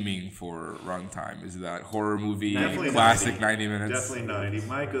aiming for runtime? Is that horror movie, Definitely classic 90 minutes? Definitely 90.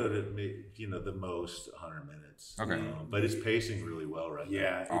 Might go to, you know, the most 100 minutes. Okay. But it's pacing really well right now.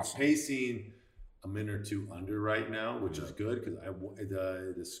 Yeah, it's Awesome. pacing a minute or two under right now, which is good because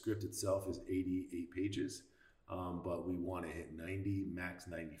the script itself is 88 pages, but we want to hit 90, max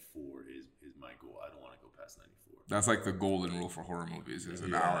 94 is my goal. I don't want to go past 94. That's like the golden rule for horror movies is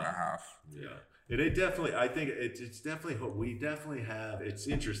an hour and a half. Yeah. And it definitely, I think it's definitely, we definitely have, it's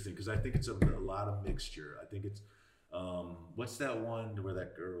interesting because I think it's a lot of mixture. I think it's, what's that one where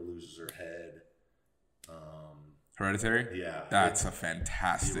that girl loses her head? Hereditary? Yeah. That's a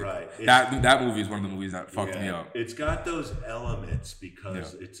fantastic. You're right. That movie is one of the movies that fucked me up. It's got those elements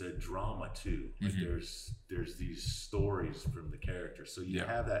because it's a drama too. Like there's these stories from the characters. So you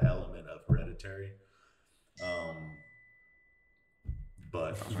have that element of Hereditary.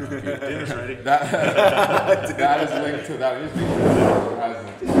 But dinner's ready. That is linked to that.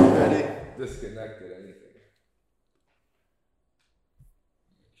 Ready? Disconnected anything.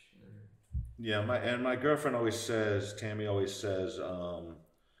 Yeah, my girlfriend always says, Tammy always says,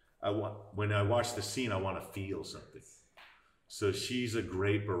 when I watch the scene, I want to feel something. So she's a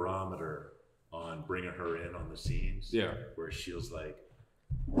great barometer on bringing her in on the scenes. Yeah. Where she's like,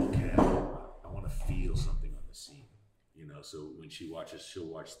 okay, I want to feel something on the scene. You know, so when she watches, she'll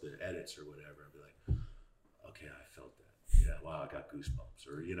watch the edits or whatever and be like, okay, I felt that. Yeah, wow, I got goosebumps.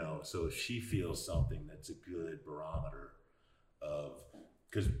 Or, you know, so if she feels something, that's a good barometer of,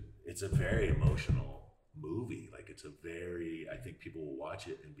 because it's a very emotional movie. Like it's a very, I think people will watch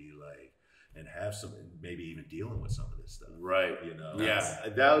it and be like, and have some, maybe even dealing with some of this stuff. Right. You know? Yeah,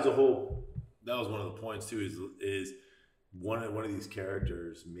 that was one of the points too. Is one of these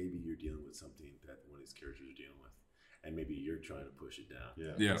characters? Maybe you're dealing with something that one of these characters are dealing with, and maybe you're trying to push it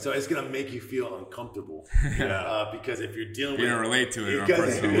down. Yeah. So it's gonna make you feel uncomfortable. Because if you're dealing You with, don't relate to it on a because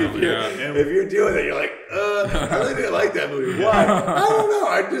personal if level. you're- if you're doing it, you're like, I really didn't like that movie. Why? I don't know.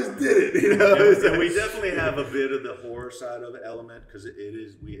 I just did it. You know. And we definitely have a bit of the horror side of the element because it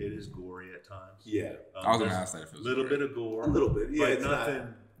is gory at times. Yeah. I was gonna There's ask that if it was a little gory. bit of gore, A little bit. Yeah. but It's nothing. not.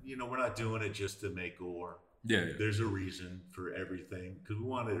 You know, we're not doing it just to make gore. Yeah. There's a reason for everything because we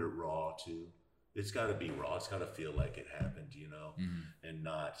wanted it raw too. It's got to be raw. It's got to feel like it happened, you know, and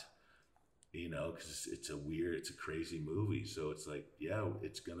not, you know, because it's a crazy movie. So it's like, yeah,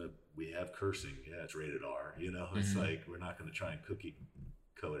 it's gonna we have cursing. Yeah, it's rated R. You know, it's like we're not going to try and cookie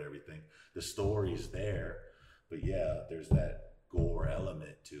code everything. The story's there, but yeah, there's that gore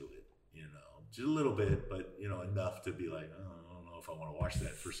element to it. You know, just a little bit, but you know, enough to be like, oh, I don't know if I want to watch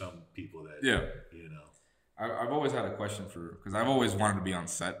that. For some people, that you know. I've always had a question because I've always wanted to be on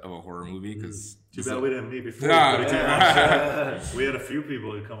set of a horror movie. Because too bad we didn't meet before. Nah, we had a few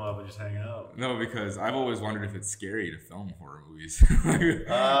people who come up and just hang out. No, because I've always wondered if it's scary to film horror movies.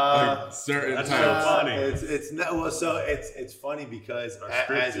 like certain that's times. so funny. It's not well. So it's funny because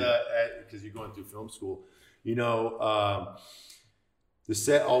because you're going through film school, you know, the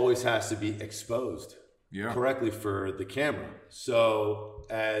set always has to be exposed. Correctly for the camera. So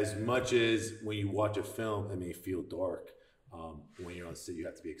as much as when you watch a film, it may feel dark. When you're on set, you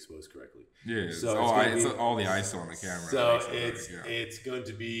have to be exposed correctly. Yeah. So it's all the ISO on the camera. So it's going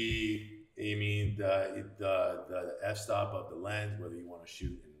to be. I mean the f-stop of the lens, whether you want to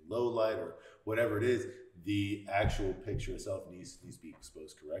shoot in low light or whatever it is, the actual picture itself needs to be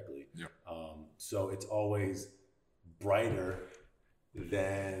exposed correctly. So it's always brighter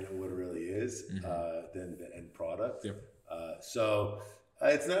than what it really is, than the end product. So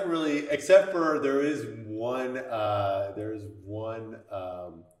it's not really, except for there is one. I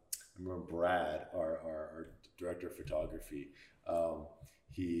remember Brad, our director of photography.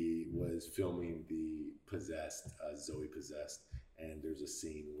 He was filming the Possessed, Zoe Possessed, and there's a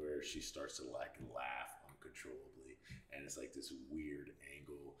scene where she starts to laugh uncontrollably, and it's like this weird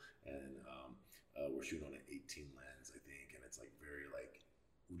angle, and we're shooting on an 18 lens, I think, and it's like very like,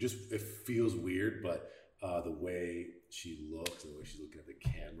 just it feels weird, but the way she looks and the way she's looking at the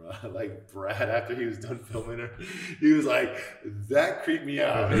camera, like Brad, after he was done filming her, he was like, that creeped me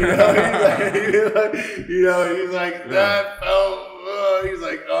out. You know, he's like, that felt. He's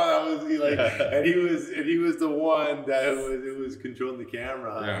like, oh, that was he like, and he was the one that it was controlling the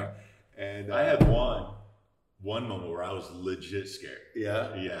camera. And I had one moment where I was legit scared.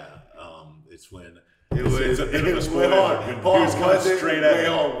 It's when it was a bit of a spoiler. Was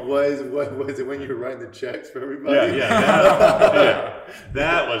it when you were writing the checks for everybody?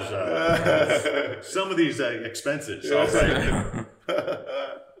 That was some of these expenses. So I was like,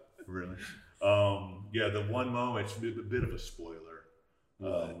 really? The one moment, it's a bit of a spoiler.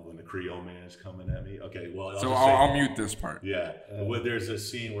 When the Creole man is coming at me. Okay, well, I'll mute this part. There's a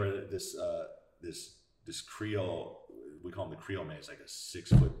scene where this Creole, we call him the Creole man. He's like a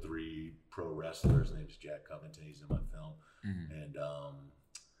 6'3" pro wrestler. His name is Jack Covington. He's in my film,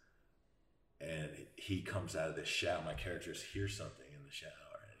 and he comes out of the shower. My characters hear something in the shower,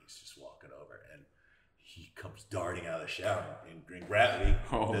 and he's just walking over, and he comes darting out of the shower and grabs me.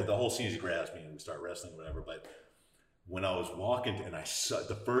 The whole scene is he grabs me, and we start wrestling, whatever. But when I was walking and I saw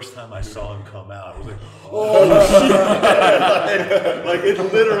the first time I saw him come out, I was like, oh shit. like it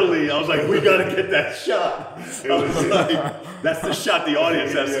literally, I was like, we gotta get that shot. It was like, that's the shot the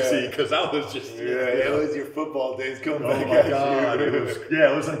audience has to see, because I was just it was your football days coming back. Oh my god.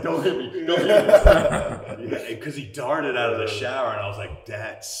 It was like, don't hit me. Don't hit me. Because he darted out of the shower and I was like,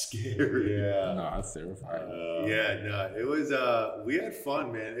 that's scary. No, that's terrifying. It was we had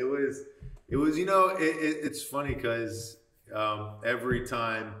fun, man. It was, you know, it's funny because every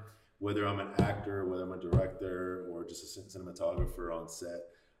time, whether I'm an actor, whether I'm a director, or just a cinematographer on set,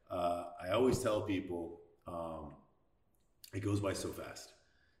 I always tell people it goes by so fast,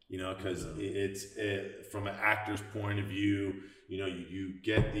 you know, because it's from an actor's point of view, you know, you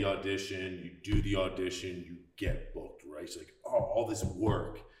get the audition, you do the audition, you get booked, right? It's like, all this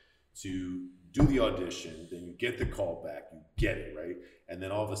work to do the audition, then you get the call back, you get it, right? And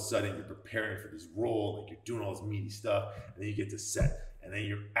then all of a sudden you're preparing for this role, like you're doing all this meaty stuff, and then you get to set, and then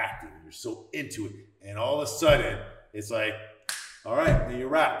you're acting, and you're so into it, and all of a sudden it's like, all right, then you're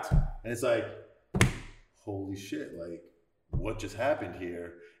wrapped, and it's like, holy shit, like what just happened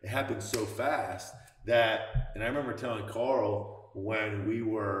here? It happened so fast that, and I remember telling Carl when we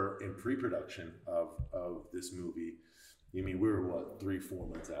were in pre-production of this movie, you mean we were what, 3-4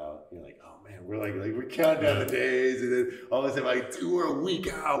 months out? You're like, oh man, we're like we're counting down the days, and then all of a sudden like, dude, we're a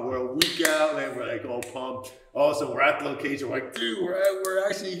week out, and then we're like all pumped. All of a sudden we're at the location, we're like, dude, we're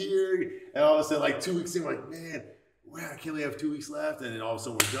actually here, and all of a sudden like 2 weeks in, we're like, man, I can't believe I have 2 weeks left, and then all of a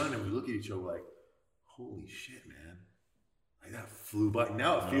sudden we're done, and we look at each other like, holy shit, man, like that flew by.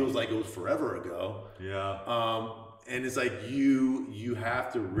 Now it feels like it was forever ago. And it's like you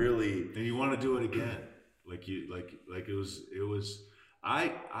have to really, and you want to do it again. Like it was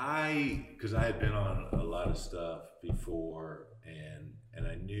I because I had been on a lot of stuff before, and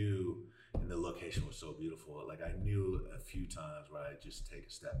I knew, and the location was so beautiful. Like I knew a few times where I just take a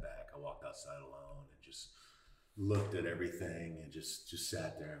step back. I walked outside alone and just looked at everything and just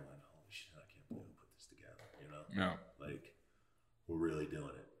sat there and went, holy shit, I can't believe we put this together, Yeah. Like, we're really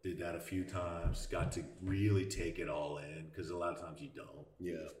doing it. Did that a few times, got to really take it all in, because a lot of times you don't.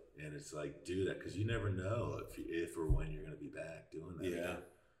 Yeah. And it's like, do that, because you never know if or when you're going to be back doing that. Yeah. Again.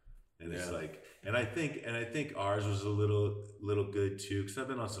 And it's like, and I think ours was a little good too, because I've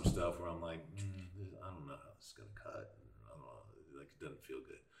been on some stuff where I'm like, I don't know how this is gonna cut. I don't know, like, it doesn't feel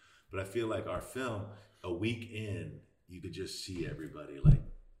good. But I feel like our film, a week in, you could just see everybody like,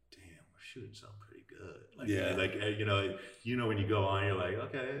 damn, we're shooting something pretty good. Like, Yeah. like when you go on, you're like,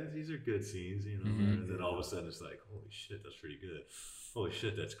 okay, these are good scenes, and then all of a sudden it's like, holy shit, that's pretty good. Holy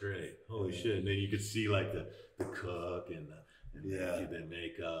shit, that's great. Holy shit. And then you could see like the cook and the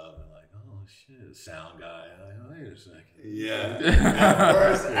makeup and like, oh shit, the sound guy. Like, wait a second. Yeah.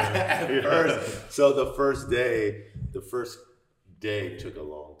 At first. So the first day took a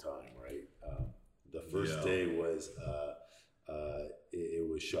long time, right? The first day was it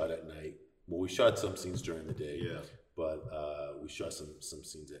was shot at night. Well, we shot some scenes during the day. Yeah. But we shot some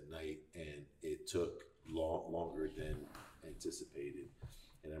scenes at night, and it took longer than anticipated.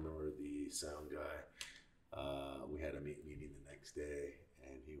 And I remember the sound guy, we had a meeting the next day,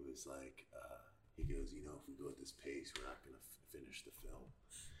 and he was like, he goes, if we go at this pace, we're not going to finish the film.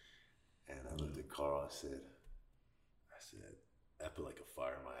 And I looked at Carl, I said, I put like a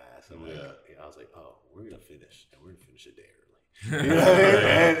fire in my ass. I was like, oh, we're going to finish, and we're going to finish a day early. You know what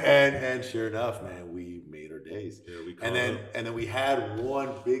I mean? And sure enough, man, we made our days. Yeah, and then we had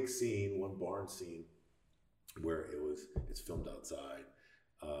one big scene, one barn scene, where it's filmed outside.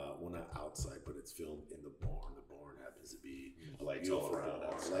 Well, not outside, but it's filmed in the barn. The barn happens to be lights all around.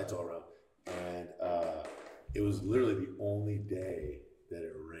 Lights all around. And it was literally the only day that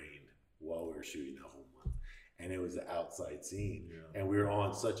it rained while we were shooting that whole month. And it was an outside scene. Yeah. And we were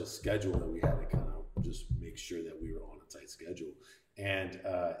on such a schedule that we had to kind of just make sure that we were on a tight schedule. And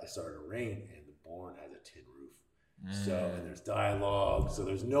it started to rain, and the barn has a tin roof. So, and there's dialogue. So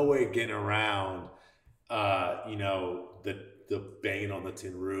there's no way getting around, the banging on the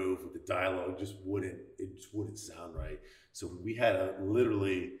tin roof with the dialogue just wouldn't sound right. So we had to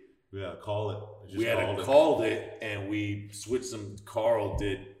literally call it. We had called it, and we switched some. Carl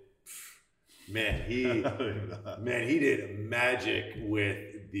did, man, he did magic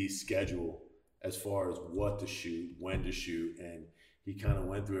with the schedule as far as what to shoot, when to shoot, and he kind of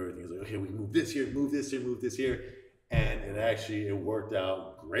went through everything. He was like, okay, we can move this here, move this here, move this here, and it worked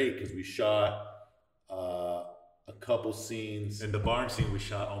out great because we shot a couple scenes. And the barn scene we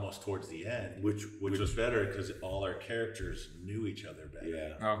shot almost towards the end, which was better because all our characters knew each other better.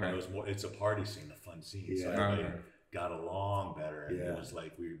 Yeah. Okay. And it's a party scene, a fun scene. Yeah. So everybody got along better, and it was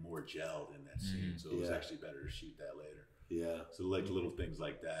like we were more gelled in that scene. So it was actually better to shoot that later. Yeah. So like little things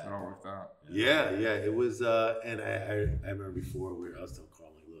like that. That all worked out. Yeah. It was, and I remember before I was telling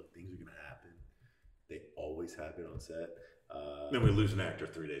Carl, like, look, things are gonna happen. They always happen on set. Then we lose an actor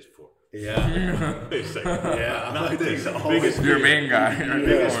 3 days before. Yeah. Biggest Your main guy.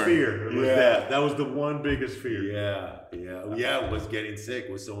 Biggest fear was that. That was the one biggest fear. Yeah. Was getting sick.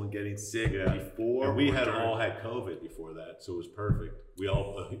 Was someone getting sick before? And we had all had COVID before that, so it was perfect. We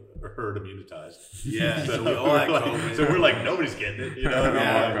all herd immunized. Yeah, so we all had COVID. So we're like, nobody's getting it. You know?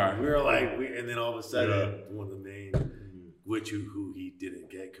 Yeah, we were like, and then all of a sudden, one of the main, who he didn't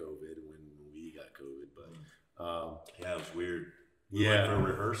get COVID when we got COVID, but it was weird. We went for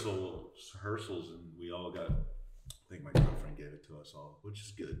rehearsals, and we all got. I think my girlfriend gave it to us all, which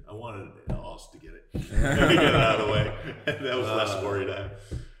is good. I wanted us to get it, get it out of the way. That was less worry time.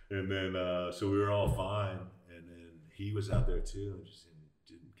 And then, so we were all fine. And then he was out there too, and just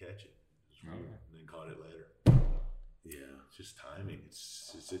didn't catch it. And then caught it later. Yeah, it's just timing.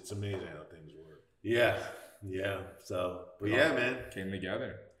 It's amazing how things work. Yeah. So, but man, Came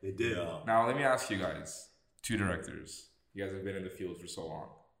together. They did. Now let me ask you guys, two directors. You guys have been in the field for so long.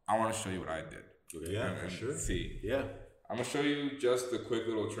 I want to show you what I did. Yeah, for sure. See. Yeah. I'm gonna show you just the quick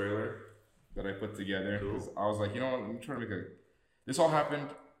little trailer that I put together. Cool. I was like, you know what? Let me try to make this all happened.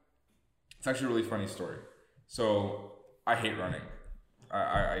 It's actually a really funny story. So I hate running.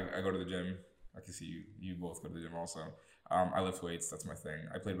 I go to the gym. I can see you both go to the gym also. I lift weights. That's my thing.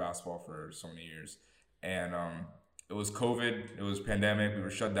 I played basketball for so many years, and it was COVID. It was pandemic. We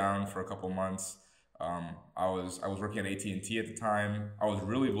were shut down for a couple months. I was working at AT&T at the time. I was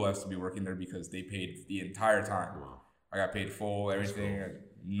really blessed to be working there because they paid the entire time. Wow. I got paid full, everything, cool.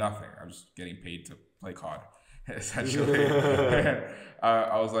 Nothing. I was getting paid to play COD, essentially.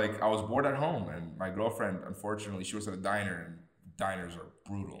 I was bored at home, and my girlfriend, unfortunately, she was at a diner, and diners are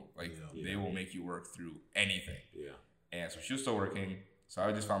brutal. They will make you work through anything. Yeah. And so she was still working. So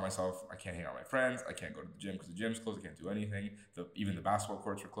I just found myself, I can't hang out with my friends. I can't go to the gym because the gym's closed. I can't do anything. Even the basketball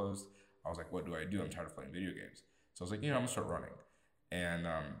courts were closed. I was like, what do I do? I'm tired of playing video games. So I was like, I'm going to start running. And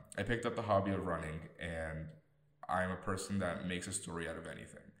I picked up the hobby of running, and I'm a person that makes a story out of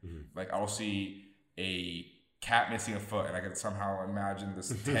anything. Like, I'll see a cat missing a foot, and I could somehow imagine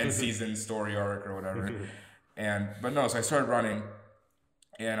this 10-season story arc or whatever. So I started running,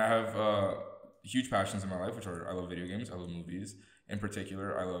 and I have huge passions in my life, which are, I love video games, I love movies. In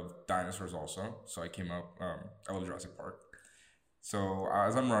particular, I love dinosaurs also. So I came up, I love Jurassic Park. So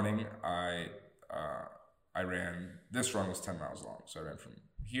as I'm running, I ran, this run was 10 miles long. So I ran from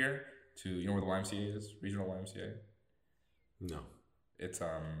here to, where the YMCA is, regional YMCA? No. It's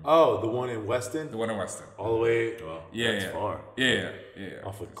the one in Weston? The one in Weston. All the way, that's far. Yeah.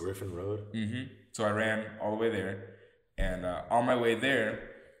 Off of Griffin Road? So I ran all the way there, and on my way there,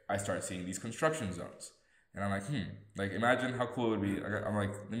 I started seeing these construction zones. And I'm like, like, imagine how cool it would be. I'm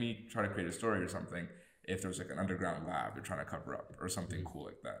like, let me try to create a story or something if there's like an underground lab they're trying to cover up or something cool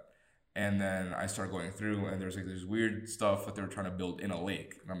like that. And then I started going through, and there's weird stuff that they were trying to build in a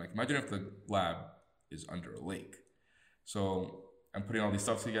lake. And I'm like, imagine if the lab is under a lake. So I'm putting all these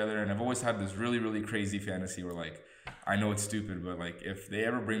stuff together, and I've always had this really, really crazy fantasy where, like, I know it's stupid, but like, if they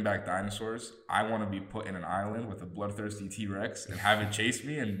ever bring back dinosaurs, I want to be put in an island with a bloodthirsty T-Rex and have it chase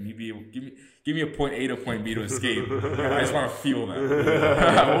me and give me a point A to point B to escape. I just want to feel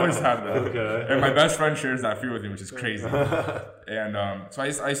that. I've always had that. Okay. And my best friend shares that fear with me, which is crazy. And so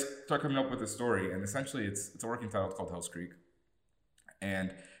I start coming up with a story, and essentially it's a working title. It's called Hell's Creek,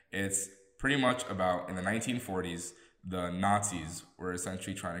 and it's pretty much about, in the 1940s, the Nazis were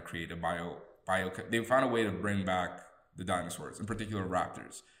essentially trying to create they found a way to bring back the dinosaurs, in particular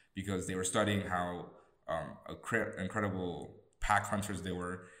raptors, because they were studying how incredible pack hunters they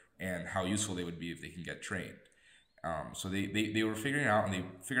were and how useful they would be if they can get trained. So they were figuring out, and they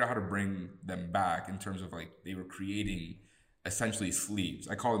figured out how to bring them back in terms of, like, they were creating essentially sleeves.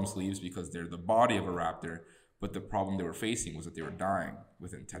 I call them sleeves because they're the body of a raptor, but the problem they were facing was that they were dying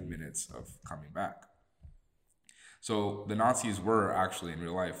within 10 minutes of coming back. So the Nazis were actually, in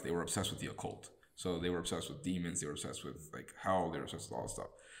real life, they were obsessed with the occult. So they were obsessed with demons. They were obsessed with, like, hell. They were obsessed with all this stuff.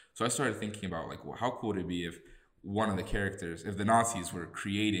 So I started thinking about, like, well, how cool would it be if one of the characters, if the Nazis were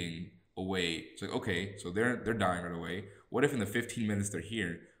creating a way, it's like, okay, so they're dying right away. What if in the 15 minutes they're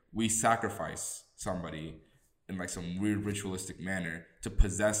here, we sacrifice somebody in, like, some weird ritualistic manner to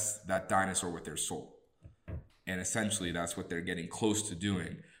possess that dinosaur with their soul? And essentially that's what they're getting close to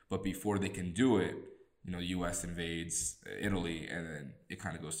doing. But before they can do it, the U.S. invades Italy, and then it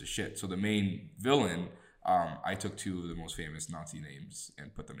kind of goes to shit. So the main villain, I took two of the most famous Nazi names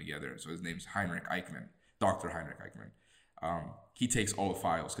and put them together. So his name's Heinrich Eichmann, Dr. Heinrich Eichmann. He takes all the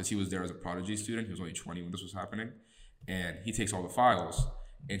files because he was there as a prodigy student. He was only 20 when this was happening. And he takes all the files,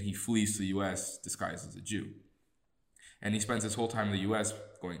 and he flees to the U.S. disguised as a Jew. And he spends his whole time in the U.S.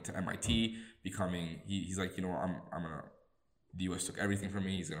 going to MIT, he's like, the U.S. took everything from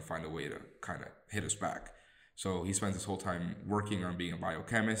me. He's going to find a way to kind of hit us back. So he spends his whole time working on being a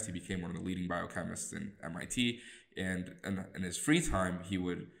biochemist. He became one of the leading biochemists in MIT. And in his free time,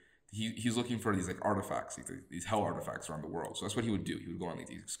 he's looking for these, like, artifacts, these hell artifacts around the world. So that's what he would do. He would go on these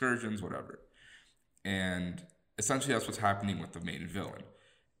excursions, whatever. And essentially that's what's happening with the main villain.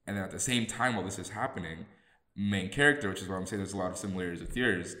 And then at the same time while this is happening, main character, which is why I'm saying there's a lot of similarities with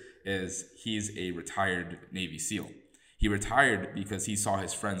yours, is he's a retired Navy SEAL. He retired because he saw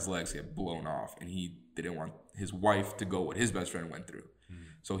his friend's legs get blown off, and he didn't want his wife to go what his best friend went through.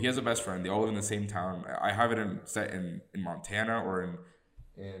 So he has a best friend. They all live in the same town. I have it set in Montana or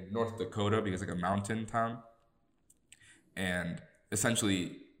in North Dakota because it's like a mountain town. And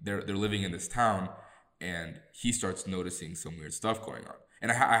essentially they're living in this town, and he starts noticing some weird stuff going on.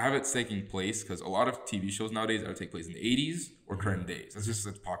 And I have it taking place because a lot of TV shows nowadays either take place in the 80s or current days.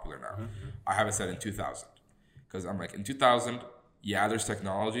 It's popular now. I have it set in 2000. Because I'm like, in 2000, yeah, there's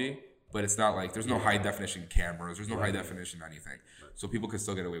technology, but it's not like, there's no high definition cameras, there's no high definition anything. So people can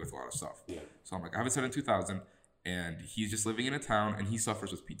still get away with a lot of stuff. Yeah. So I'm like, I have it set in 2000, and he's just living in a town, and he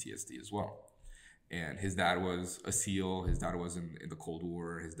suffers with PTSD as well. And his dad was a SEAL, his dad was in the Cold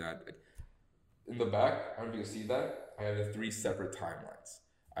War, his dad... In the back, I don't know if you can see that, I have the 3 separate timelines.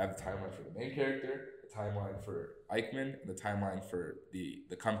 I have the timeline for the main character, the timeline for Eichmann, and the timeline for the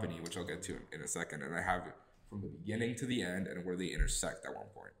company, which I'll get to in a second. And I have it from the beginning to the end and where they intersect at one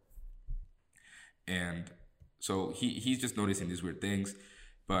point. And so he's just noticing these weird things,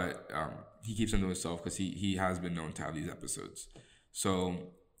 but he keeps them to himself because he has been known to have these episodes. So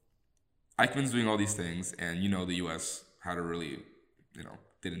Eichmann's doing all these things, and the U.S. had a really,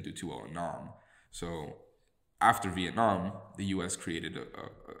 didn't do too well in Nam. So after Vietnam, the U.S. created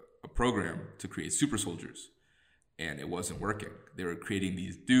a program to create super soldiers, and it wasn't working. They were creating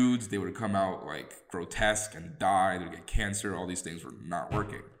these dudes. They would come out like grotesque and die. They would get cancer. All these things were not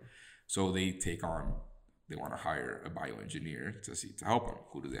working. So they want to hire a bioengineer to help them.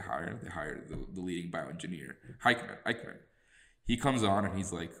 Who do they hire? They hire the leading bioengineer, Eichmann. He comes on and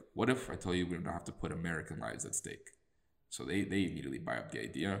he's like, what if I tell you we don't have to put American lives at stake? So they immediately buy up the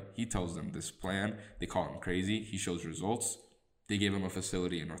idea. He tells them this plan. They call him crazy. He shows results. They gave him a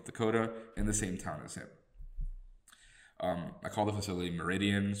facility in North Dakota in the same town as him. I call the facility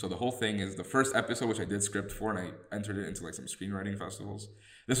Meridian. So the whole thing is the first episode, which I did script for, and I entered it into like some screenwriting festivals.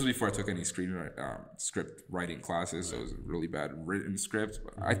 This was before I took any script writing classes. So it was a really bad written script,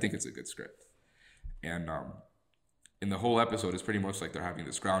 but I think it's a good script. And in the whole episode, it's pretty much like they're having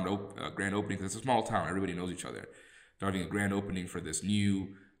this grand opening, because it's a small town. Everybody knows each other. They're having a grand opening for this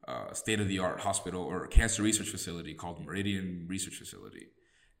new state-of-the-art hospital or cancer research facility called Meridian Research Facility.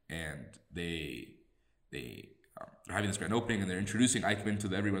 And they're having this grand opening, and they're introducing Eichmann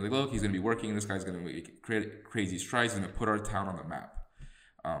to everyone. Like, look, he's going to be working. This guy's going to make crazy strides. He's going to put our town on the map.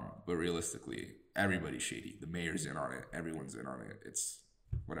 But realistically, everybody's shady. The mayor's in on it. Everyone's in on it. It's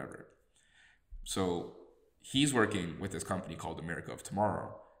whatever. So he's working with this company called America of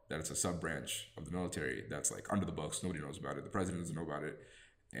Tomorrow, that it's a sub-branch of the military that's like under the books. Nobody knows about it. The president doesn't know about it.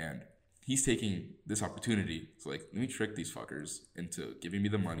 And he's taking this opportunity to like, let me trick these fuckers into giving me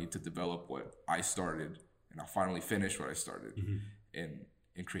the money to develop what I started, and I'll finally finish what I started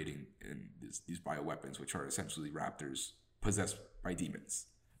in creating these bioweapons, which are essentially raptors possessed by demons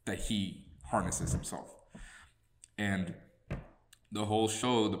that he harnesses himself. And the whole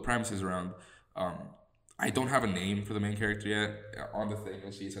show, the premise is around, I don't have a name for the main character yet. On the thing,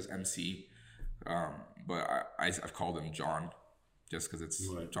 you'll see it says MC, but I've called him John, just because it's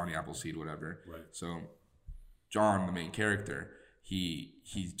right. Johnny Appleseed, whatever. Right. So John, the main character, he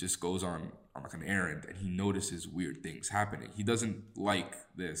just goes on like an errand, and he notices weird things happening. He doesn't like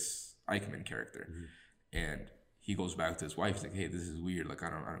this Eichmann character, and he goes back to his wife. He's like, "Hey, this is weird. Like, I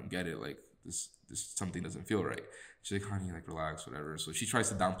don't get it. Like, this something doesn't feel right." She's like, "Honey, like, relax, whatever." So she tries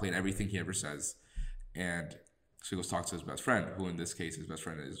to downplay everything he ever says, and so he goes talk to his best friend, who in this case, his best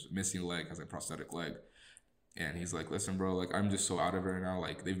friend is missing a leg, has a prosthetic leg. And he's like, "Listen, bro, like, I'm just so out of it right now.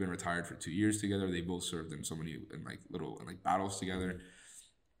 Like, they've been retired for 2 years together. They both served in so many battles together."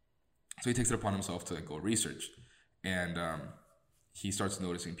 So he takes it upon himself to like go research, and he starts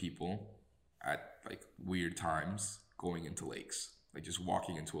noticing people at like weird times going into lakes, like just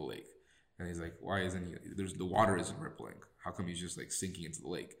walking into a lake. And he's like, "Why isn't he? The water isn't rippling. How come he's just like sinking into the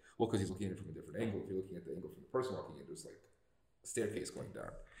lake?" Well, because he's looking at it from a different angle. If you're looking at the angle from the person walking in, there's like a staircase going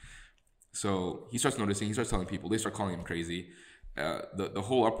down. So he starts noticing, he starts telling people, they start calling him crazy. The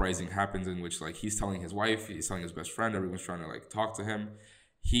whole uprising happens in which like he's telling his wife, he's telling his best friend, everyone's trying to like talk to him.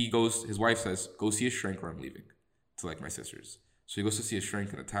 His wife says, "Go see a shrink or I'm leaving," to like my sisters. So he goes to see a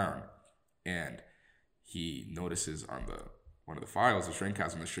shrink in the town, and he notices on one of the files the shrink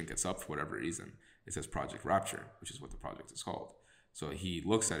has, when the shrink gets up for whatever reason, it says Project Rapture, which is what the project is called. So he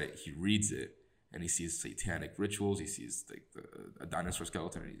looks at it, he reads it, and he sees satanic rituals. He sees like a dinosaur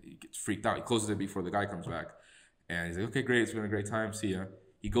skeleton, and he gets freaked out. He closes it before the guy comes back, and he's like, "Okay, great, it's been a great time. See ya."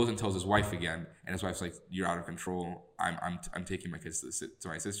 He goes and tells his wife again, and his wife's like, "You're out of control. I'm taking my kids to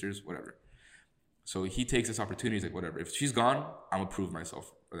my sisters, whatever." So he takes this opportunity. He's like, "Whatever. If she's gone, I'm gonna prove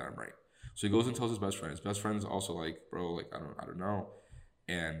myself that I'm right." So he goes and tells his best friend. His best friend's also like, "Bro, like I don't know,"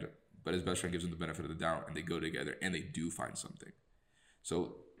 but his best friend gives him the benefit of the doubt, and they go together, and they do find something.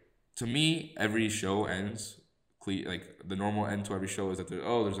 So to me, every show ends like the normal end to every show is that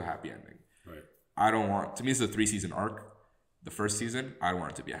there's a happy ending. Right. To me, it's a 3-season arc. The first season, I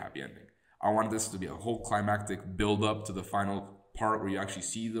want it to be a happy ending. I wanted this to be a whole climactic build up to the final part where you actually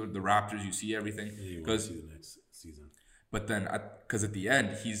see the raptors, you see everything. And you want to see the next season. But then, because at the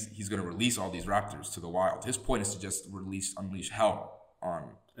end, he's going to release all these raptors to the wild. His point is to just unleash hell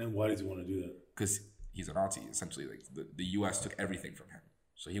on. And why does he want to do that? Because he's a Nazi. Essentially, like the U.S. took everything from him,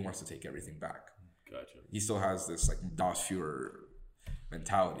 so he wants to take everything back. Gotcha. He still has this like Das Führer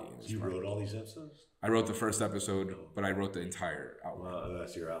mentality. You wrote all these episodes? I wrote the first episode, but I wrote the entire outline. Wow,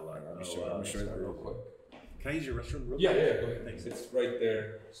 that's your outline. Let me show you that real quick. Can I use your restroom real quick? Yeah, go ahead. Thanks. It's right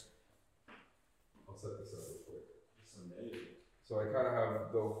there. I'll set this up real quick. It's amazing. So I kind of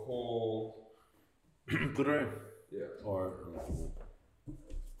have the whole. Put it right. Yeah. Or.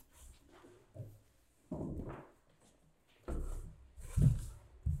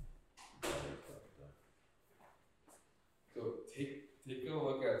 So take a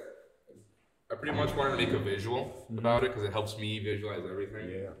look at. I pretty much wanted to make a visual about it because it helps me visualize everything.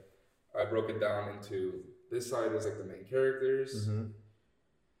 Yeah. I broke it down into this side is like the main characters. Mm-hmm.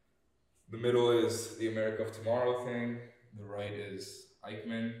 The middle is the America of Tomorrow thing. The right is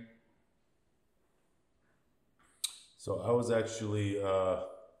Eichmann. So I was actually,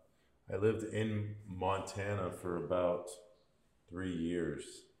 I lived in Montana for about 3 years.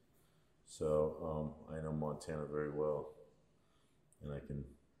 So I know Montana very well. And I can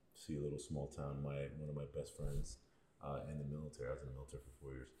see a little small town. One of my best friends in the military, I was in the military for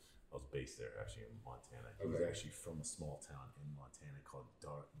 4 years. I was based there actually in Montana. He was actually from a small town in Montana called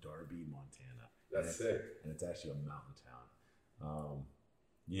Darby, Montana. That's sick. And it's actually a mountain town.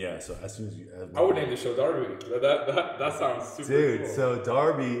 Yeah, so as soon as you... I would name the show Darby. That sounds super Dude, cool. so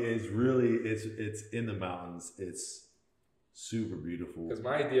Darby is really, it's in the mountains. It's super beautiful. Because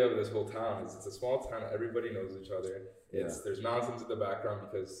my idea of this whole town is it's a small town. Everybody knows each other. There's mountains in the background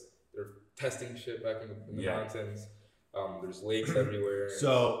because they're testing shit back in the mountains. There's lakes everywhere.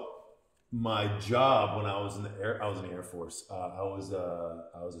 So my job when I was in the Air Force. I was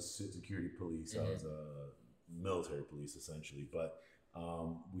a security police. I was a military police essentially, but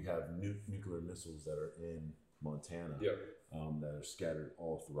we have nuclear missiles that are in Montana that are scattered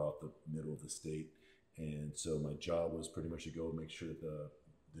all throughout the middle of the state. And so my job was pretty much to go make sure that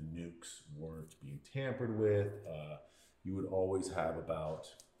the nukes weren't being tampered with. You would always have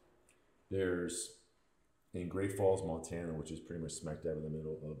there's in Great Falls, Montana, which is pretty much smack dab in the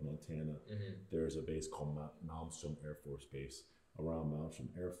middle of Montana, there's a base called Malmstrom Air Force Base. Around Malmstrom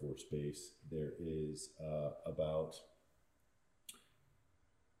Air Force Base, there is about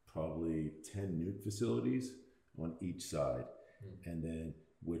probably 10 nuke facilities on each side. And then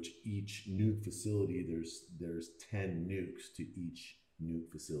each nuke facility, there's 10 nukes to each nuke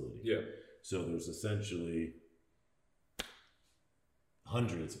facility. Yeah. So there's essentially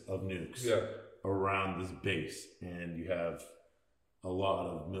hundreds of nukes around this base, and you have a lot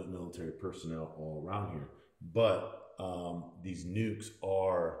of military personnel all around here. But these nukes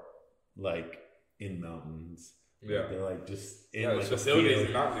are like in mountains. Yeah. They're like just in like like facilities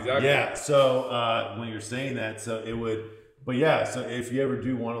in mountains, exactly. Yeah. So when you're saying that, so it would, but yeah, so if you ever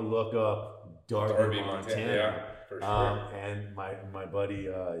do want to look up Darby, Montana, yeah, for sure. And my buddy,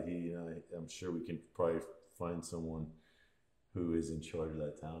 I'm sure we can probably find someone who is in charge of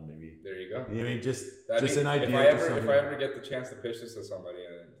that town. Maybe there you go. I mean, just If an idea. I ever get the chance to pitch this to somebody,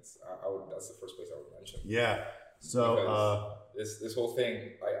 and that's the first place I would mention. Yeah. So this whole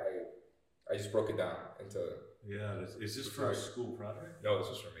thing, I just broke it down into. Yeah. Is this for a school project? No, this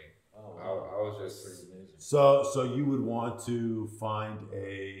was for me. Oh, I was just pretty amazing. So you would want to find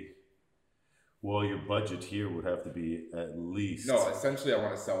your budget here would have to be at least. No, essentially I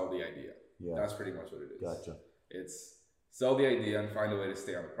want to sell the idea. Yeah. That's pretty much what it is. Gotcha. It's sell the idea and find a way to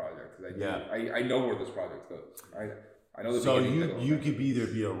stay on the project. I know where this project goes. I know the So beginning, you could either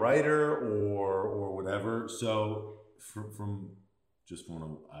be a writer or whatever. So from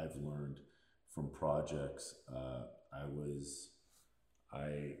what I've learned from projects,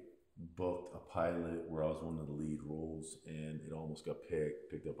 I booked a pilot where I was one of the lead roles, and it almost got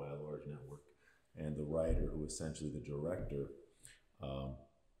picked up by a large network. And the writer, who was essentially the director,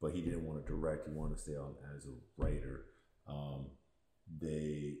 but he didn't want to direct; he wanted to stay on as a writer.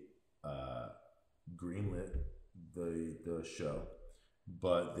 They greenlit the show,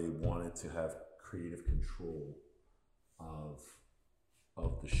 but they wanted to have creative control of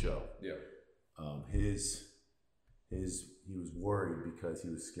the show. Yeah. He was worried because he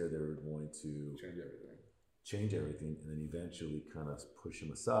was scared they were going to change everything, and then eventually kind of push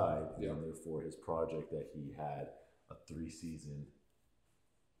him aside. Yeah. And therefore, his project that he had a 3-season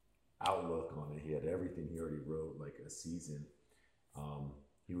outlook on it. He had everything. He already wrote like a season.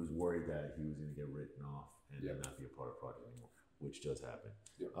 He was worried that he was going to get written off and not be a part of the project anymore, which does happen.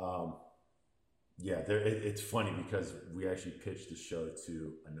 Yeah. It's funny because we actually pitched the show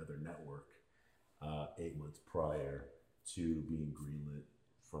to another network 8 months prior to being greenlit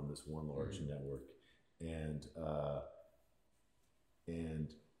from this one large network, and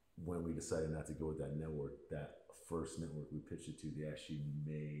when we decided not to go with that network, that first network we pitched it to, they actually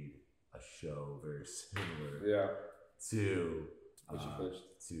made a show very similar to the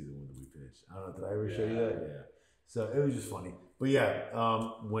one that we pitched. I don't know, did I ever show you that? Yeah. So it was just funny.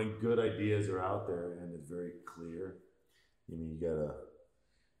 But when good ideas are out there and it's very clear, I mean, you gotta,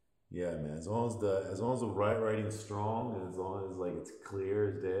 man, as long as the writing's strong, and as long as like it's clear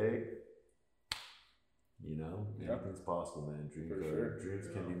as day, anything's possible, man. Dreams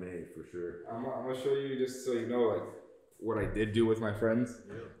can be made for sure. I'm gonna show you, just so you know, like what I did do with my friends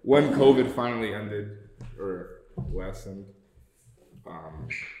when COVID finally ended or lessened.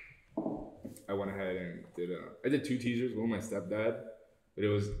 I went ahead and I did 2 teasers. One with my stepdad, But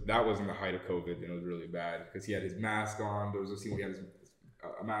that was in the height of COVID, and it was really bad because he had his mask on. There was a scene where he had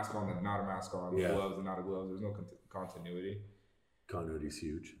a mask on and not a mask on, gloves and not a glove. There's no continuity. Continuity is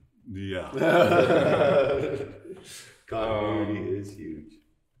huge. Yeah. Continuity is huge.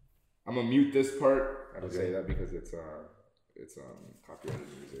 I'm gonna mute this part. I don't say that because it's copyrighted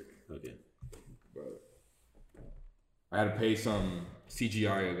music. Okay. But I had to pay some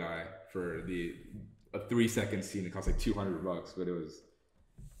CGI guy for a 3-second scene. It cost like $200, but it was.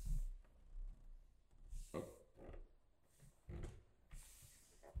 Oh.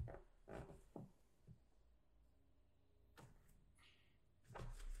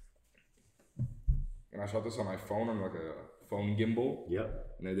 And I shot this on my phone on like a phone gimbal.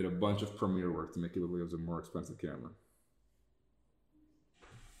 Yep. And I did a bunch of Premiere work to make it look like it was a more expensive camera.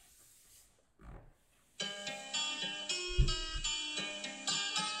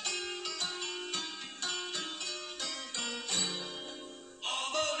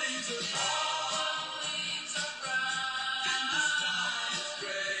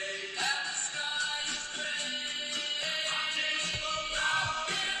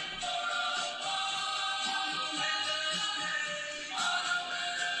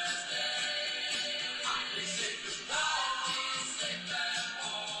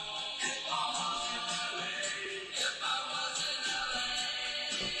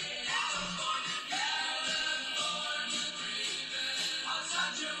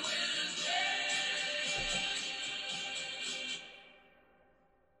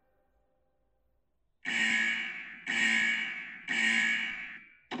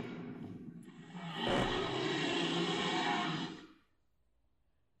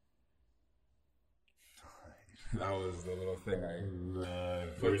 That was the little thing I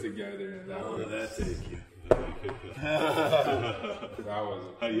put together. That was that was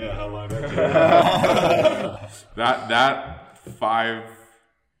Yeah, how long that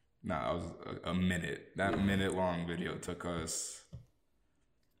was a minute. That minute long video took us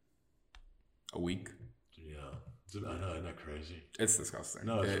a week. Yeah. I know, isn't that crazy? It's disgusting.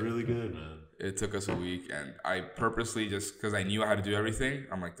 No, it's really good, man. It took us a week, and I purposely, just because I knew how to do everything,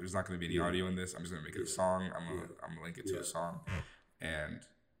 I'm like, there's not going to be any audio in this. I'm just going to make it a song. I'm gonna link it to a song, and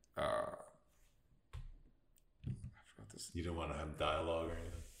I forgot this. You didn't want to have dialogue or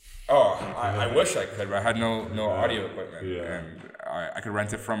anything? Oh, I wish I could, but I had no audio equipment, and I could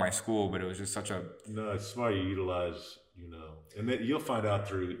rent it from my school, but it was just such a. No, it's smart. You utilize, and then you'll find out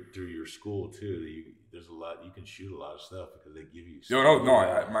through your school too that there's a lot, you can shoot a lot of stuff because they give you.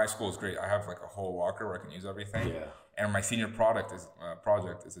 My school is great. I have like a whole locker where I can use everything. Yeah. And my senior project is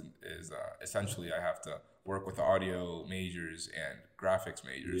essentially I have to work with the audio majors and graphics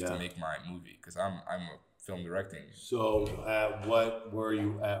majors to make my movie because I'm a film directing. So, where are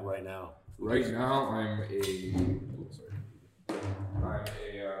you at right now? Right now, I'm a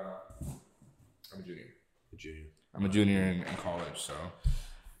junior. I'm a junior in college, so.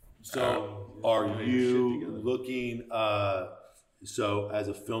 So, are you looking? So, as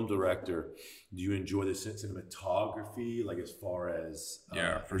a film director, do you enjoy the cinematography? Like, as far as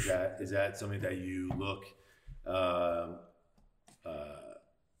for sure. Is that something that you look?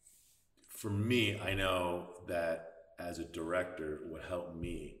 For me, I know that as a director, what helped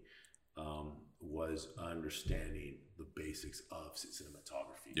me was understanding the basics of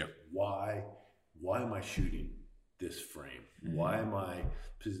cinematography. Yep. Why am I shooting this frame? Mm-hmm. Why am I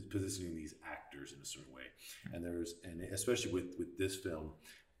positioning these actors in a certain way? And especially with this film,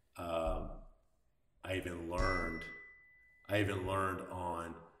 I even learned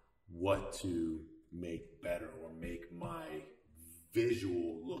on what to make better or make my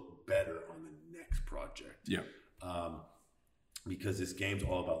visual look better on the next project. Yeah. Because this game's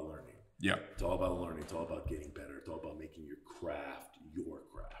all about learning. Yeah. It's all about learning. It's all about getting better. It's all about making your craft your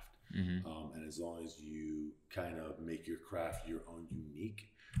craft. Mm-hmm. And as long as you kind of make your craft your own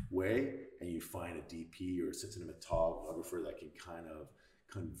unique way, and you find a DP or a cinematographer that can kind of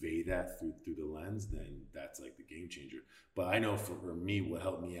convey that through the lens, then that's like the game changer. But I know for me, what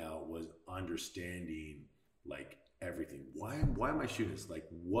helped me out was understanding like everything. Why am I shooting this? Like,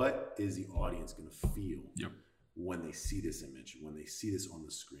 what is the audience going to feel when they see this image, when they see this on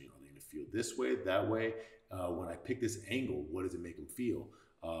the screen? Are they going to feel this way, that way? When I pick this angle, what does it make them feel?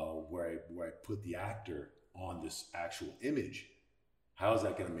 Where I put the actor on this actual image, how is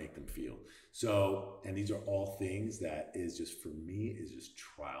that going to make them feel? So, and these are all things that is just, for me, is just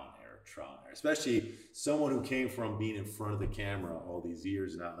trial and error. Especially someone who came from being in front of the camera all these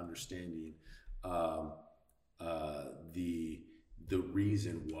years, not understanding the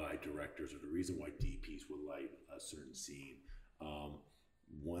reason why directors or the reason why DPs would light a certain scene.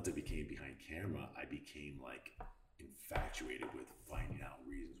 Once I became behind camera, I became like infatuated with finding out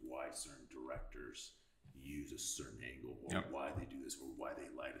certain directors use a certain angle, or why they do this, or why they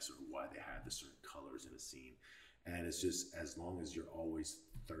light us, or why they have the certain colors in a scene. And it's just, as long as you're always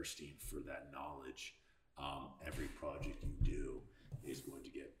thirsting for that knowledge, every project you do is going to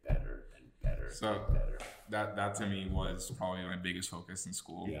get better and better and better. That to me was probably my biggest focus in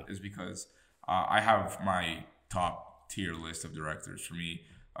school, is because I have my top tier list of directors. For me,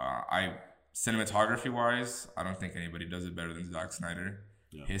 cinematography wise, I don't think anybody does it better than Zack Snyder.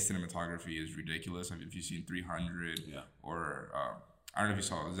 Yeah. His cinematography is ridiculous. I mean, if you've seen 300, or I don't know if you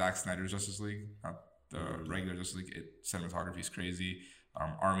saw Zack Snyder's Justice League, not the regular Justice League. Cinematography is crazy.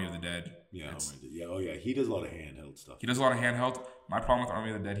 Army of the Dead. He does a lot of handheld stuff. He does a lot of handheld. My problem with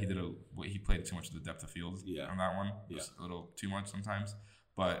Army of the Dead, he played too much of the depth of field on that one. It was a little too much sometimes.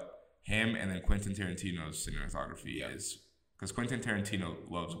 But him and then Quentin Tarantino's cinematography is, because Quentin Tarantino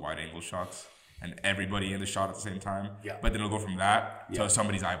loves wide angle shots and everybody in the shot at the same time. Yeah. But then it'll go from that to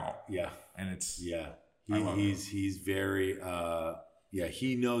somebody's eyeball. Yeah. And it's he's very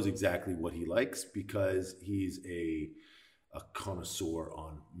he knows exactly what he likes, because he's a connoisseur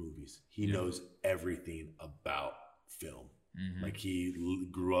on movies. He knows everything about film. Mm-hmm. Like, he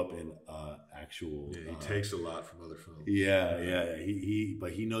grew up in actual. Yeah, he takes a lot from other films.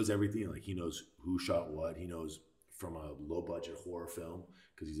 But he knows everything. Like, he knows who shot what. He knows from a low budget horror film,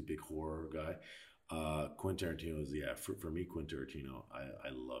 because he's a big horror guy. Quentin Tarantino is for me. Quentin Tarantino, I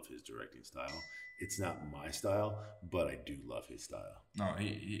love his directing style. It's not my style, but I do love his style. No,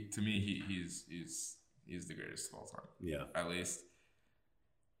 he to me he's the greatest of all time. Yeah, at least.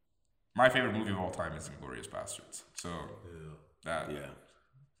 My favorite movie of all time is Inglourious Basterds. So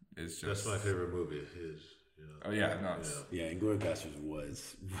is just, that's my favorite movie of his. Oh yeah, no. Inglourious Basterds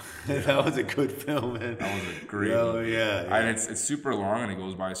was that was a good film, man. That was a great movie. And it's super long and it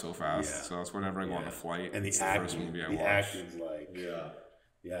goes by so fast. Yeah. So that's whenever I go on a flight. And the first movie I watched. Acting's like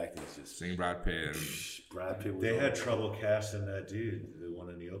the acting's just seeing Brad Pitt. And Brad Pitt. They had trouble casting that dude, the one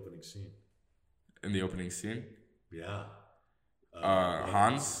in the opening scene. In the opening scene? Yeah.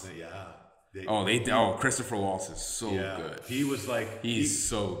 Hans? Yeah. Christopher Waltz is so good. He was like he's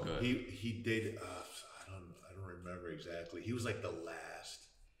so good. He did I don't remember exactly. He was like the last.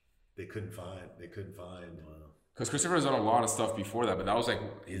 They couldn't find. Because Christopher's done a lot of stuff before that, but that was like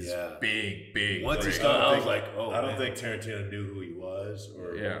his big. Once he started, I was like, I don't think Tarantino knew who he was,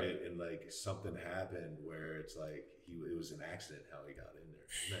 and like something happened where it's like it was an accident how he got in there.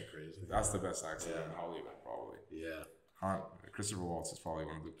 Isn't that crazy? That's the best accident in Hollywood, probably. Yeah. Christopher Waltz is probably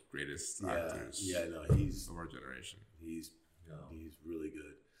one of the greatest actors. He's of our generation. He's really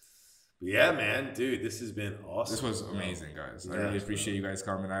good. But yeah, man, dude, this has been awesome. This was amazing, guys. I really appreciate you guys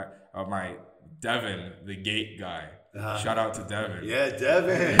coming out. My Devin, the gate guy. Shout out to Devin. Yeah,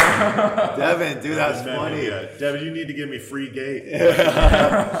 Devin. Devin, dude, that's funny. Devin, you need to give me free gate.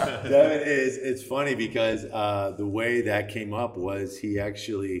 Devin it's funny because the way that came up was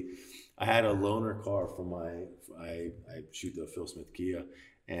I had a loaner car from I shoot the Phil Smith Kia,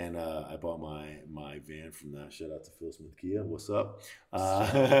 and I bought my van from that. Shout out to Phil Smith Kia. What's up?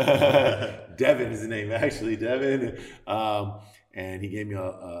 Devin is the name, actually. Devin. And he gave me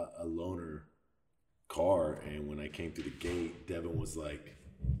a loaner car, and when I came through the gate, Devin was like,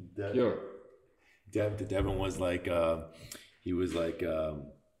 Devin was like, he was like,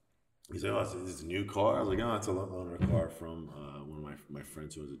 he's like, oh, is this a new car? I was like, oh, it's a loaner car from one of my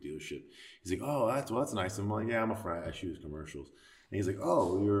friends who owns a dealership. He's like, oh, that's nice. I'm like, yeah, I'm a friend. I shoot his commercials. And he's like,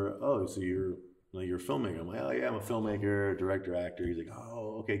 so you're a filmmaker. I'm like, oh yeah, I'm a filmmaker, director, actor. He's like,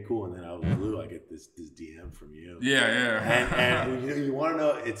 oh, okay, cool. And then out of the blue, I get this DM from you. And you want to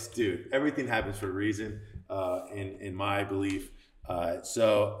know, dude, everything happens for a reason. In my belief.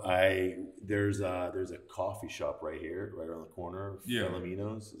 So there's a coffee shop right here, right around the corner.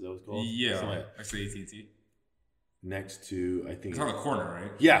 Filomeno's, is that what it's called? Yeah, next to AT&T. Next to, I think it's on the corner,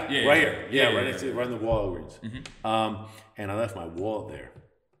 right? Yeah, right here. Yeah, right next to, right in the Walgreens. Mm-hmm. And I left my wallet there,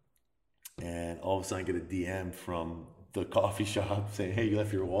 and all of a sudden I get a DM from the coffee shop saying, hey, you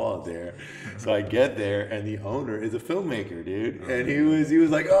left your wallet there. So I get there, and the owner is a filmmaker, dude. And he was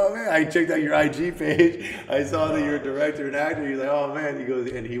like, oh man, I checked out your IG page. I saw that you're a director and actor. He's like, oh man. He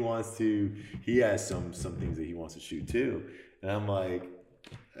goes, and he has some things that he wants to shoot too. And I'm like,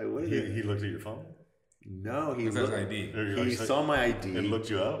 hey, what is it? He looked at your phone? No, he saw my ID. And looked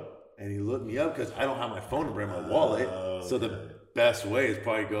you up? And he looked me up because I don't have my phone number in my wallet. Okay. So the best way is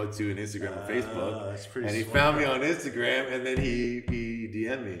probably go to an Instagram or Facebook. That's pretty and he found me on Instagram, and then he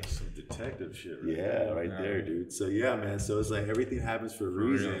DM'd me. Some detective shit, right? There, dude. So yeah, man. So it's like everything happens for a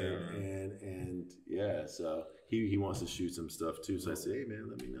reason, and so he wants to shoot some stuff too. So I said, hey man,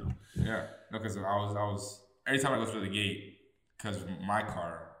 let me know. Yeah, no, because I was every time I go through the gate, because my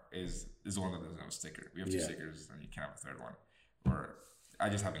car is the one that doesn't have a sticker. We have 2 Yeah. stickers, and you can't have a third one. Or I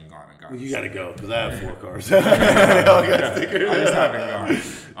just haven't gone and gotten. Well, you a got to sticker. go because I have 4 cars. They all got stickers. I just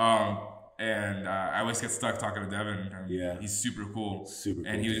haven't gone. And I always get stuck talking to Devin. And Yeah. he's super cool. Super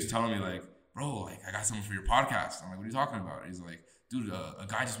And cool, he was dude. just telling me like, bro, like I got something for your podcast. I'm like, what are you talking about? He's like, dude, a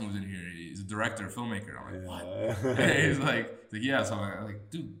guy just moved in here. He's a director, filmmaker. I'm like, what? And he's like, yeah. So I'm like,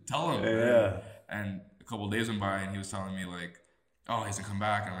 dude, tell him. Yeah. And a couple of days went by, and he was telling me like, oh, he's gonna come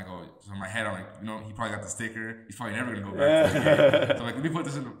back. And I'm like, oh, so in my head, I'm like, he probably got the sticker. He's probably never gonna go back. To the game. So I'm like, let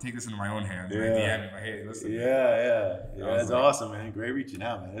me take this into my own hands. And I DM him like, hey, listen. Yeah. That's like- awesome, man. Great reaching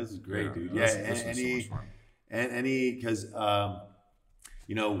out, man. This is great, dude. Yeah, this was so much fun. because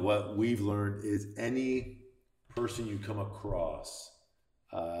what we've learned is any person you come across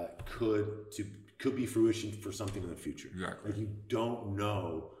could be fruition for something in the future. Exactly. Like you don't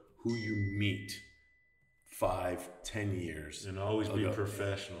know who you meet 5-10 years. And always be Okay.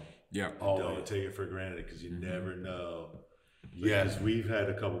 professional. Yeah. Always. Don't take it for granted because you never know. Yeah. Because we've had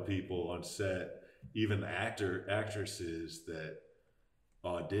a couple people on set, even actresses that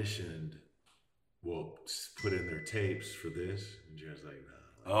auditioned will put in their tapes for this, and Jared's like,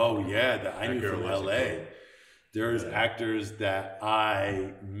 no. Oh yeah, I That knew girl from wasn't LA. cool. There's actors that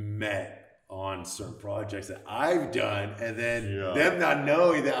I met on certain projects that I've done, and then them not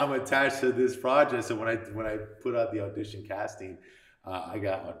knowing that I'm attached to this project. So when I put out the audition casting, I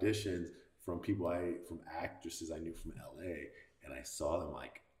got auditions from from actresses I knew from LA, and I saw them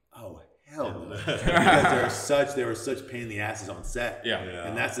like, oh hell no, because they were such pain in the asses on set. Yeah.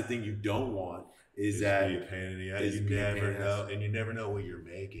 And that's the thing you don't want is It's that be a pain in the ass. is You be a pain never in the know, ass. and you never know what you're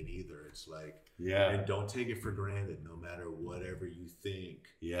making either. It's like, and don't take it for granted. No matter whatever you think,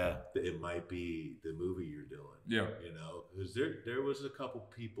 that it might be the movie you're doing. Yeah. Because there was a couple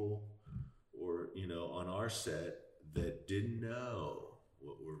people, or on our set that didn't know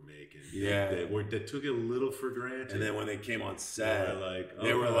what we're making. That took it a little for granted. And then when they came on set,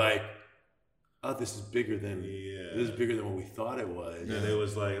 they were like, oh, this is bigger than what we thought it was. and it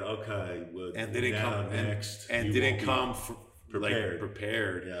was like, okay, well, And didn't now come next, and you didn't won't be come prepared.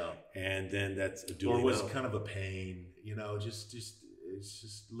 prepared. Yeah. And then that's a Or duly was no. kind of a pain, just it's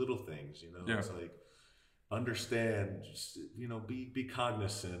just little things, Yeah. It's like understand, just be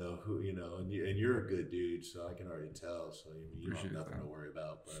cognizant of who, and you're a good dude, so I can already tell. So you don't have Appreciate nothing that. to worry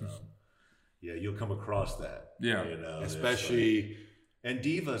about, but you'll come across that. Yeah. that's especially like- and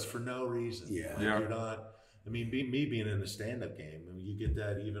divas for no reason. Yeah. Yeah. You're not. I mean, me being in the stand-up game, you get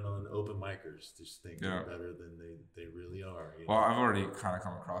that even on open micers. Just think they're better than they really are. Well, I've already kind of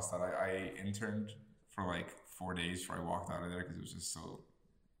come across that. I interned for like 4 days before I walked out of there because it was just so.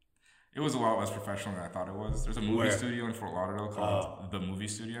 It was a lot less professional than I thought it was. There's a movie Where? studio in Fort Lauderdale called The Movie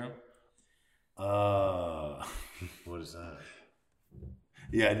Studio. What is that?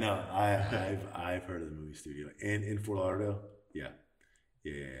 yeah, no, I've heard of the movie studio in Fort Lauderdale. Yeah.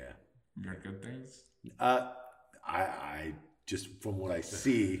 You heard good things? I just from what I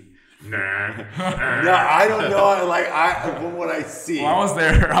see. Nah. No, I don't know. From what I see. Well, I was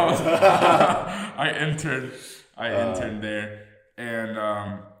there. I interned there, and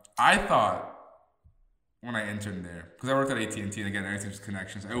I thought when I interned there, because I worked at AT&T, and again, everything's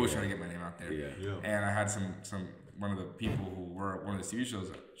connections. I always try to get my name out there. Yeah. And I had some one of the people who were one of the TV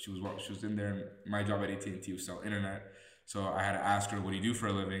shows. She was in there. And my job at AT&T was sell internet. So I had to ask her, what do you do for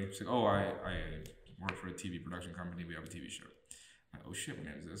a living? She's like, oh, I work for a TV production company. We have a TV show. I'm like, oh shit, my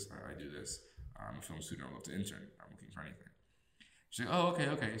name is this. I do this. I'm a film student. I love to intern. I'm looking for anything. She's like, oh,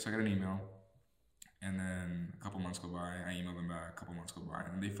 okay. So I got an email. And then a couple months go by. I emailed them back. A couple months go by.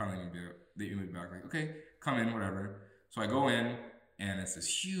 And then they finally emailed me back like, okay, come in, whatever. So I go in, and it's this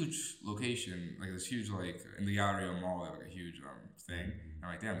huge location, like this huge, like in the Galleria Mall, they have like a huge thing. And I'm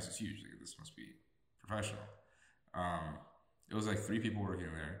like, damn, this is huge. Like, this must be professional. It was like 3 people working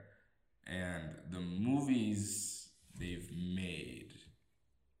there, and the movies they've made,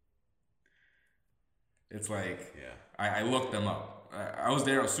 it's like, I looked them up. I was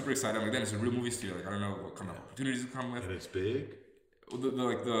there, I was super excited. I'm like, damn, it's a real movie studio. Like, I don't know what kind of opportunities it come with. And it's big. The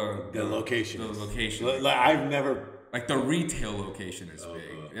location. The location. I've never. Like the retail location is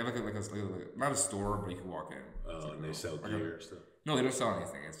big. They have like a not a store, but you can walk in. Oh, and they sell gear and stuff. No, they don't sell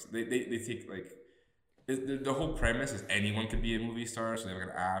anything. It's they take like the whole premise is anyone could be a movie star. So they have like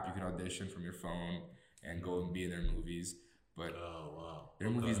an app you can audition from your phone and go and be in their movies. But their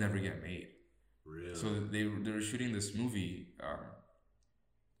movies never get made. Really? So they were shooting this movie.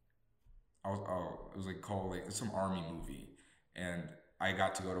 It was like called like some army movie, and I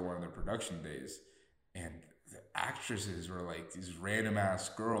got to go to one of their production days, and the actresses were like these random ass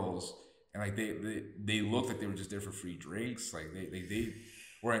girls, and like they looked like they were just there for free drinks. Like they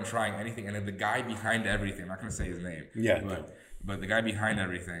weren't trying anything. And then the guy behind everything, I'm not gonna say his name. Yeah. But the guy behind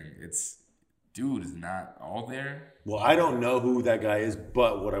everything, dude is not all there. Well, I don't know who that guy is,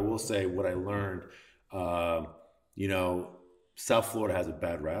 but what I will say, what I learned, South Florida has a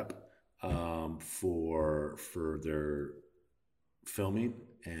bad rap for their filming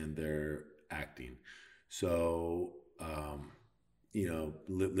and their acting. So,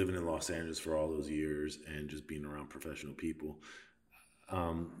 living in Los Angeles for all those years and just being around professional people,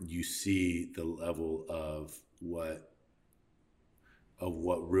 you see the level of what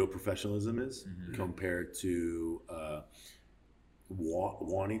real professionalism is compared to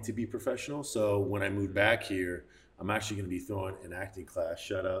wanting to be professional. So when I moved back here, I'm actually going to be throwing an acting class.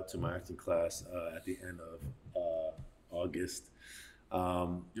 Shout out to my acting class at the end of August. You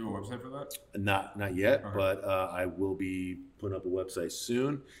have a website for that? Not yet, but I will be putting up a website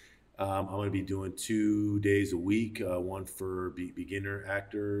soon. I'm going to be doing 2 days a week, one for beginner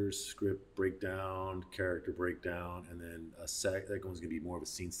actors, script breakdown, character breakdown, and then that one's going to be more of a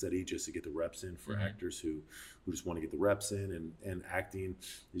scene study just to get the reps in for actors who just want to get the reps in. And acting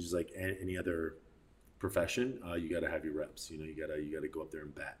is just like any other profession. You got to have your reps. You got to go up there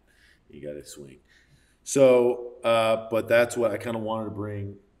and bat. You got to swing. So, but that's what I kind of wanted to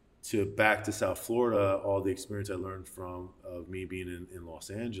bring back to South Florida. All the experience I learned of me being in Los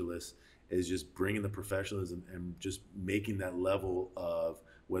Angeles is just bringing the professionalism and just making that level of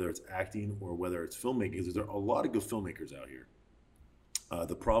whether it's acting or whether it's filmmaking. Because there are a lot of good filmmakers out here.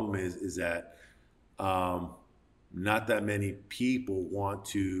 The problem is that not that many people want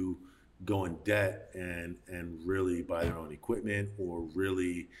to go in debt and really buy their own equipment or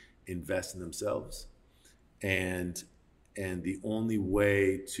really invest in themselves. And the only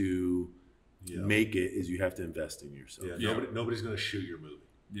way to make it is you have to invest in yourself. Nobody's going to shoot your movie.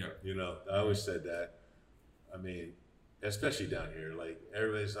 Yeah. I always said that. I mean, especially down here, like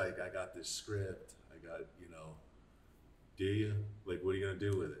everybody's like, I got this script. I got, do you? Like, what are you going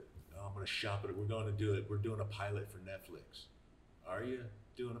to do with it? No, I'm going to shop it. We're going to do it. We're doing a pilot for Netflix. Are you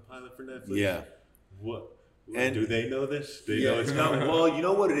doing a pilot for Netflix? Yeah. What? And do they know this? They know it's coming. Well, you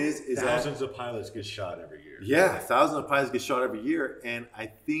know what it is thousands of pilots get shot every year. Yeah, thousands of pilots get shot every year, and I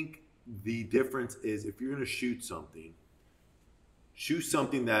think the difference is if you're going to shoot something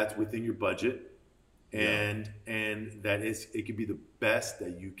that's within your budget, and that it could be the best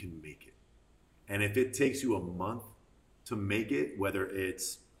that you can make it. And if it takes you a month to make it, whether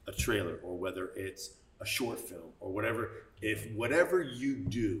it's a trailer or whether it's a short film or whatever you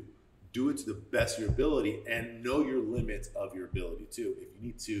do it to the best of your ability and know your limits of your ability too. If you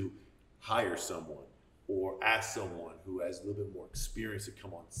need to hire someone or ask someone who has a little bit more experience to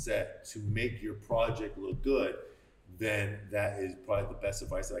come on set to make your project look good, then that is probably the best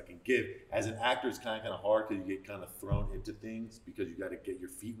advice that I can give. As an actor, it's kind of hard because you get kind of thrown into things because you got to get your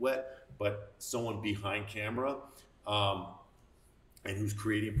feet wet. But someone behind camera and who's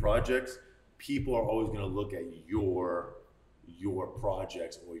creating projects, people are always going to look at your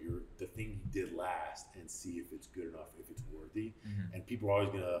projects or the thing you did last and see if it's good enough, if it's worthy. And people are always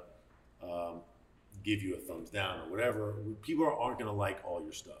going to give you a thumbs down or whatever. People aren't going to like all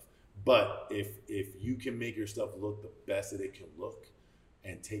your stuff. But if you can make your stuff look the best that it can look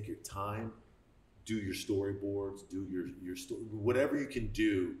and take your time, do your storyboards, do your story, whatever you can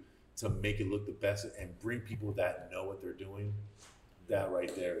do to make it look the best and bring people that know what they're doing, that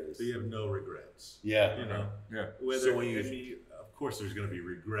right there is. So you have no regrets. Yeah. Yeah. Whether, of course, there's going to be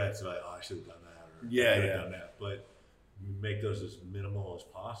regrets like, I should have done that or I could have done that. But you make those as minimal as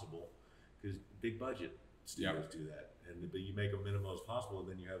possible because big budget studios do that. But you make them minimal as possible, and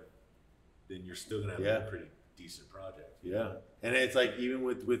then you're still going to have a pretty decent project. Yeah. And it's like even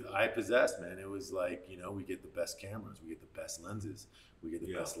with I Possess, man, it was like, we get the best cameras, we get the best lenses, we get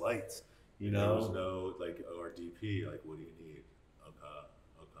the best lights. There was no like ORDP, like what do you need?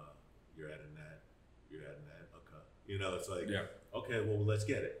 Okay, you're adding that, okay. It's like okay, well let's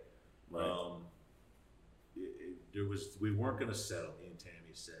get it. Right. We weren't gonna settle. Me and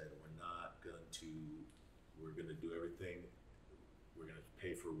Tammy said we're gonna do everything. We're gonna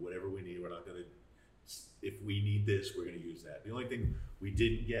pay for whatever we need. We're not gonna, if we need this, we're gonna use that. The only thing we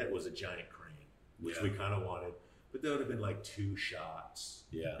didn't get was a giant crane, which we kind of wanted. But there would have been like 2 shots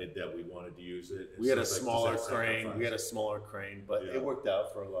that we wanted to use it. We had a smaller crane. But it worked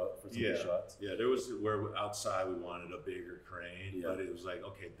out for some shots. Yeah, there was where outside we wanted a bigger crane, but it was like,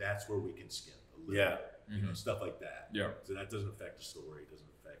 okay, that's where we can skip a little bit, stuff like that. Yeah. So that doesn't affect the story. It doesn't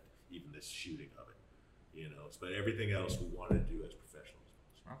affect even the shooting of it. But everything else we wanted to do as professionals.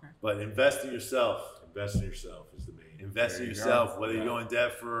 Okay. But invest in yourself. Invest in yourself is the main. Invest in yourself, whether you go in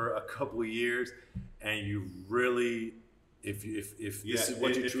debt for a couple of years and you really if Yeah, this is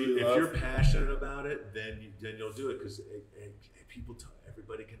what you if truly if love, you're passionate about it, then you'll do it because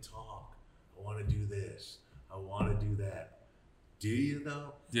everybody can talk. I want to do this. I want to do that. Do you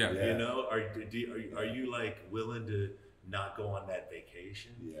though? Yeah. Yeah. You know, are you like willing to not go on that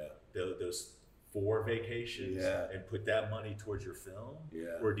vacation? yeah, Those 4 vacations, Yeah. and put that money towards your film?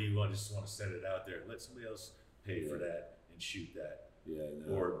 Yeah. Or do you just want to send it out there and let somebody else pay for Yeah. that and shoot that? yeah,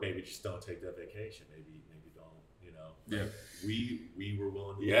 no. Or maybe just don't take that vacation. Maybe don't. You know. Yeah. We were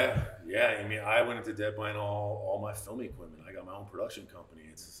willing to. Yeah. I mean, I went into debt buying all my film equipment. I got my own production company.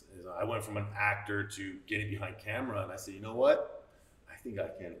 I went from an actor to getting behind camera, and I said, you know what? I think I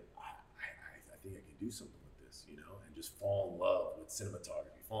can do something with this, you know, and just fall in love with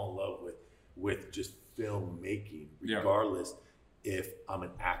cinematography, fall in love with just filmmaking, regardless if I'm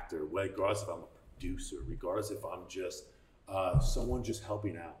an actor, regardless if I'm a producer, regardless if I'm just someone just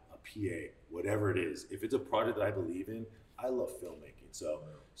helping out, a PA, whatever it is. If it's a project that I believe in, I love filmmaking.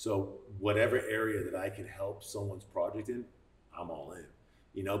 So whatever area that I can help someone's project in, I'm all in.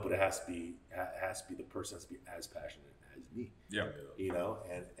 You know, but it has to be the person has to be as passionate as me. Yeah. You know,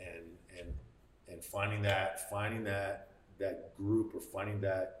 and finding that group, or finding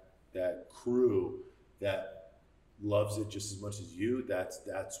that crew that loves it just as much as you, that's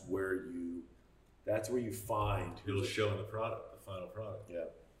where you find It'll show in the product, the final product. Yeah.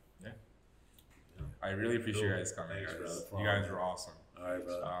 I really appreciate you guys coming, Thanks, guys. brother. You guys were awesome. All right,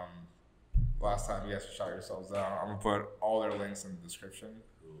 brother. Last time you guys shot yourselves down. I'm gonna put all their links in the description.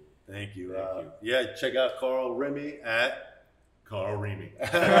 Thank you. Thank you. Yeah, check out Carl Remy at Carl Remy.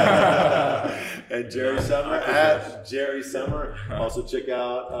 and Jerry Summer at Jerry Summer. Also check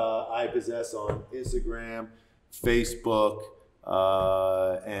out I Possess on Instagram, Facebook,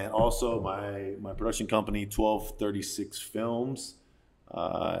 and also my production company 1236 Films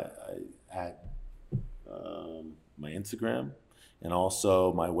at my Instagram, and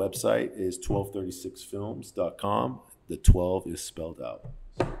also my website is 1236films.com. The 12 is spelled out,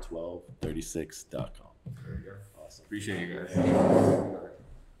 so 1236.com. There you go. Awesome. Appreciate you guys.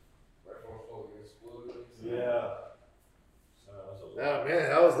 Yeah. Oh man,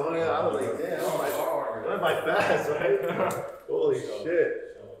 that was long. I was like, damn, that went by fast, right? Holy shit.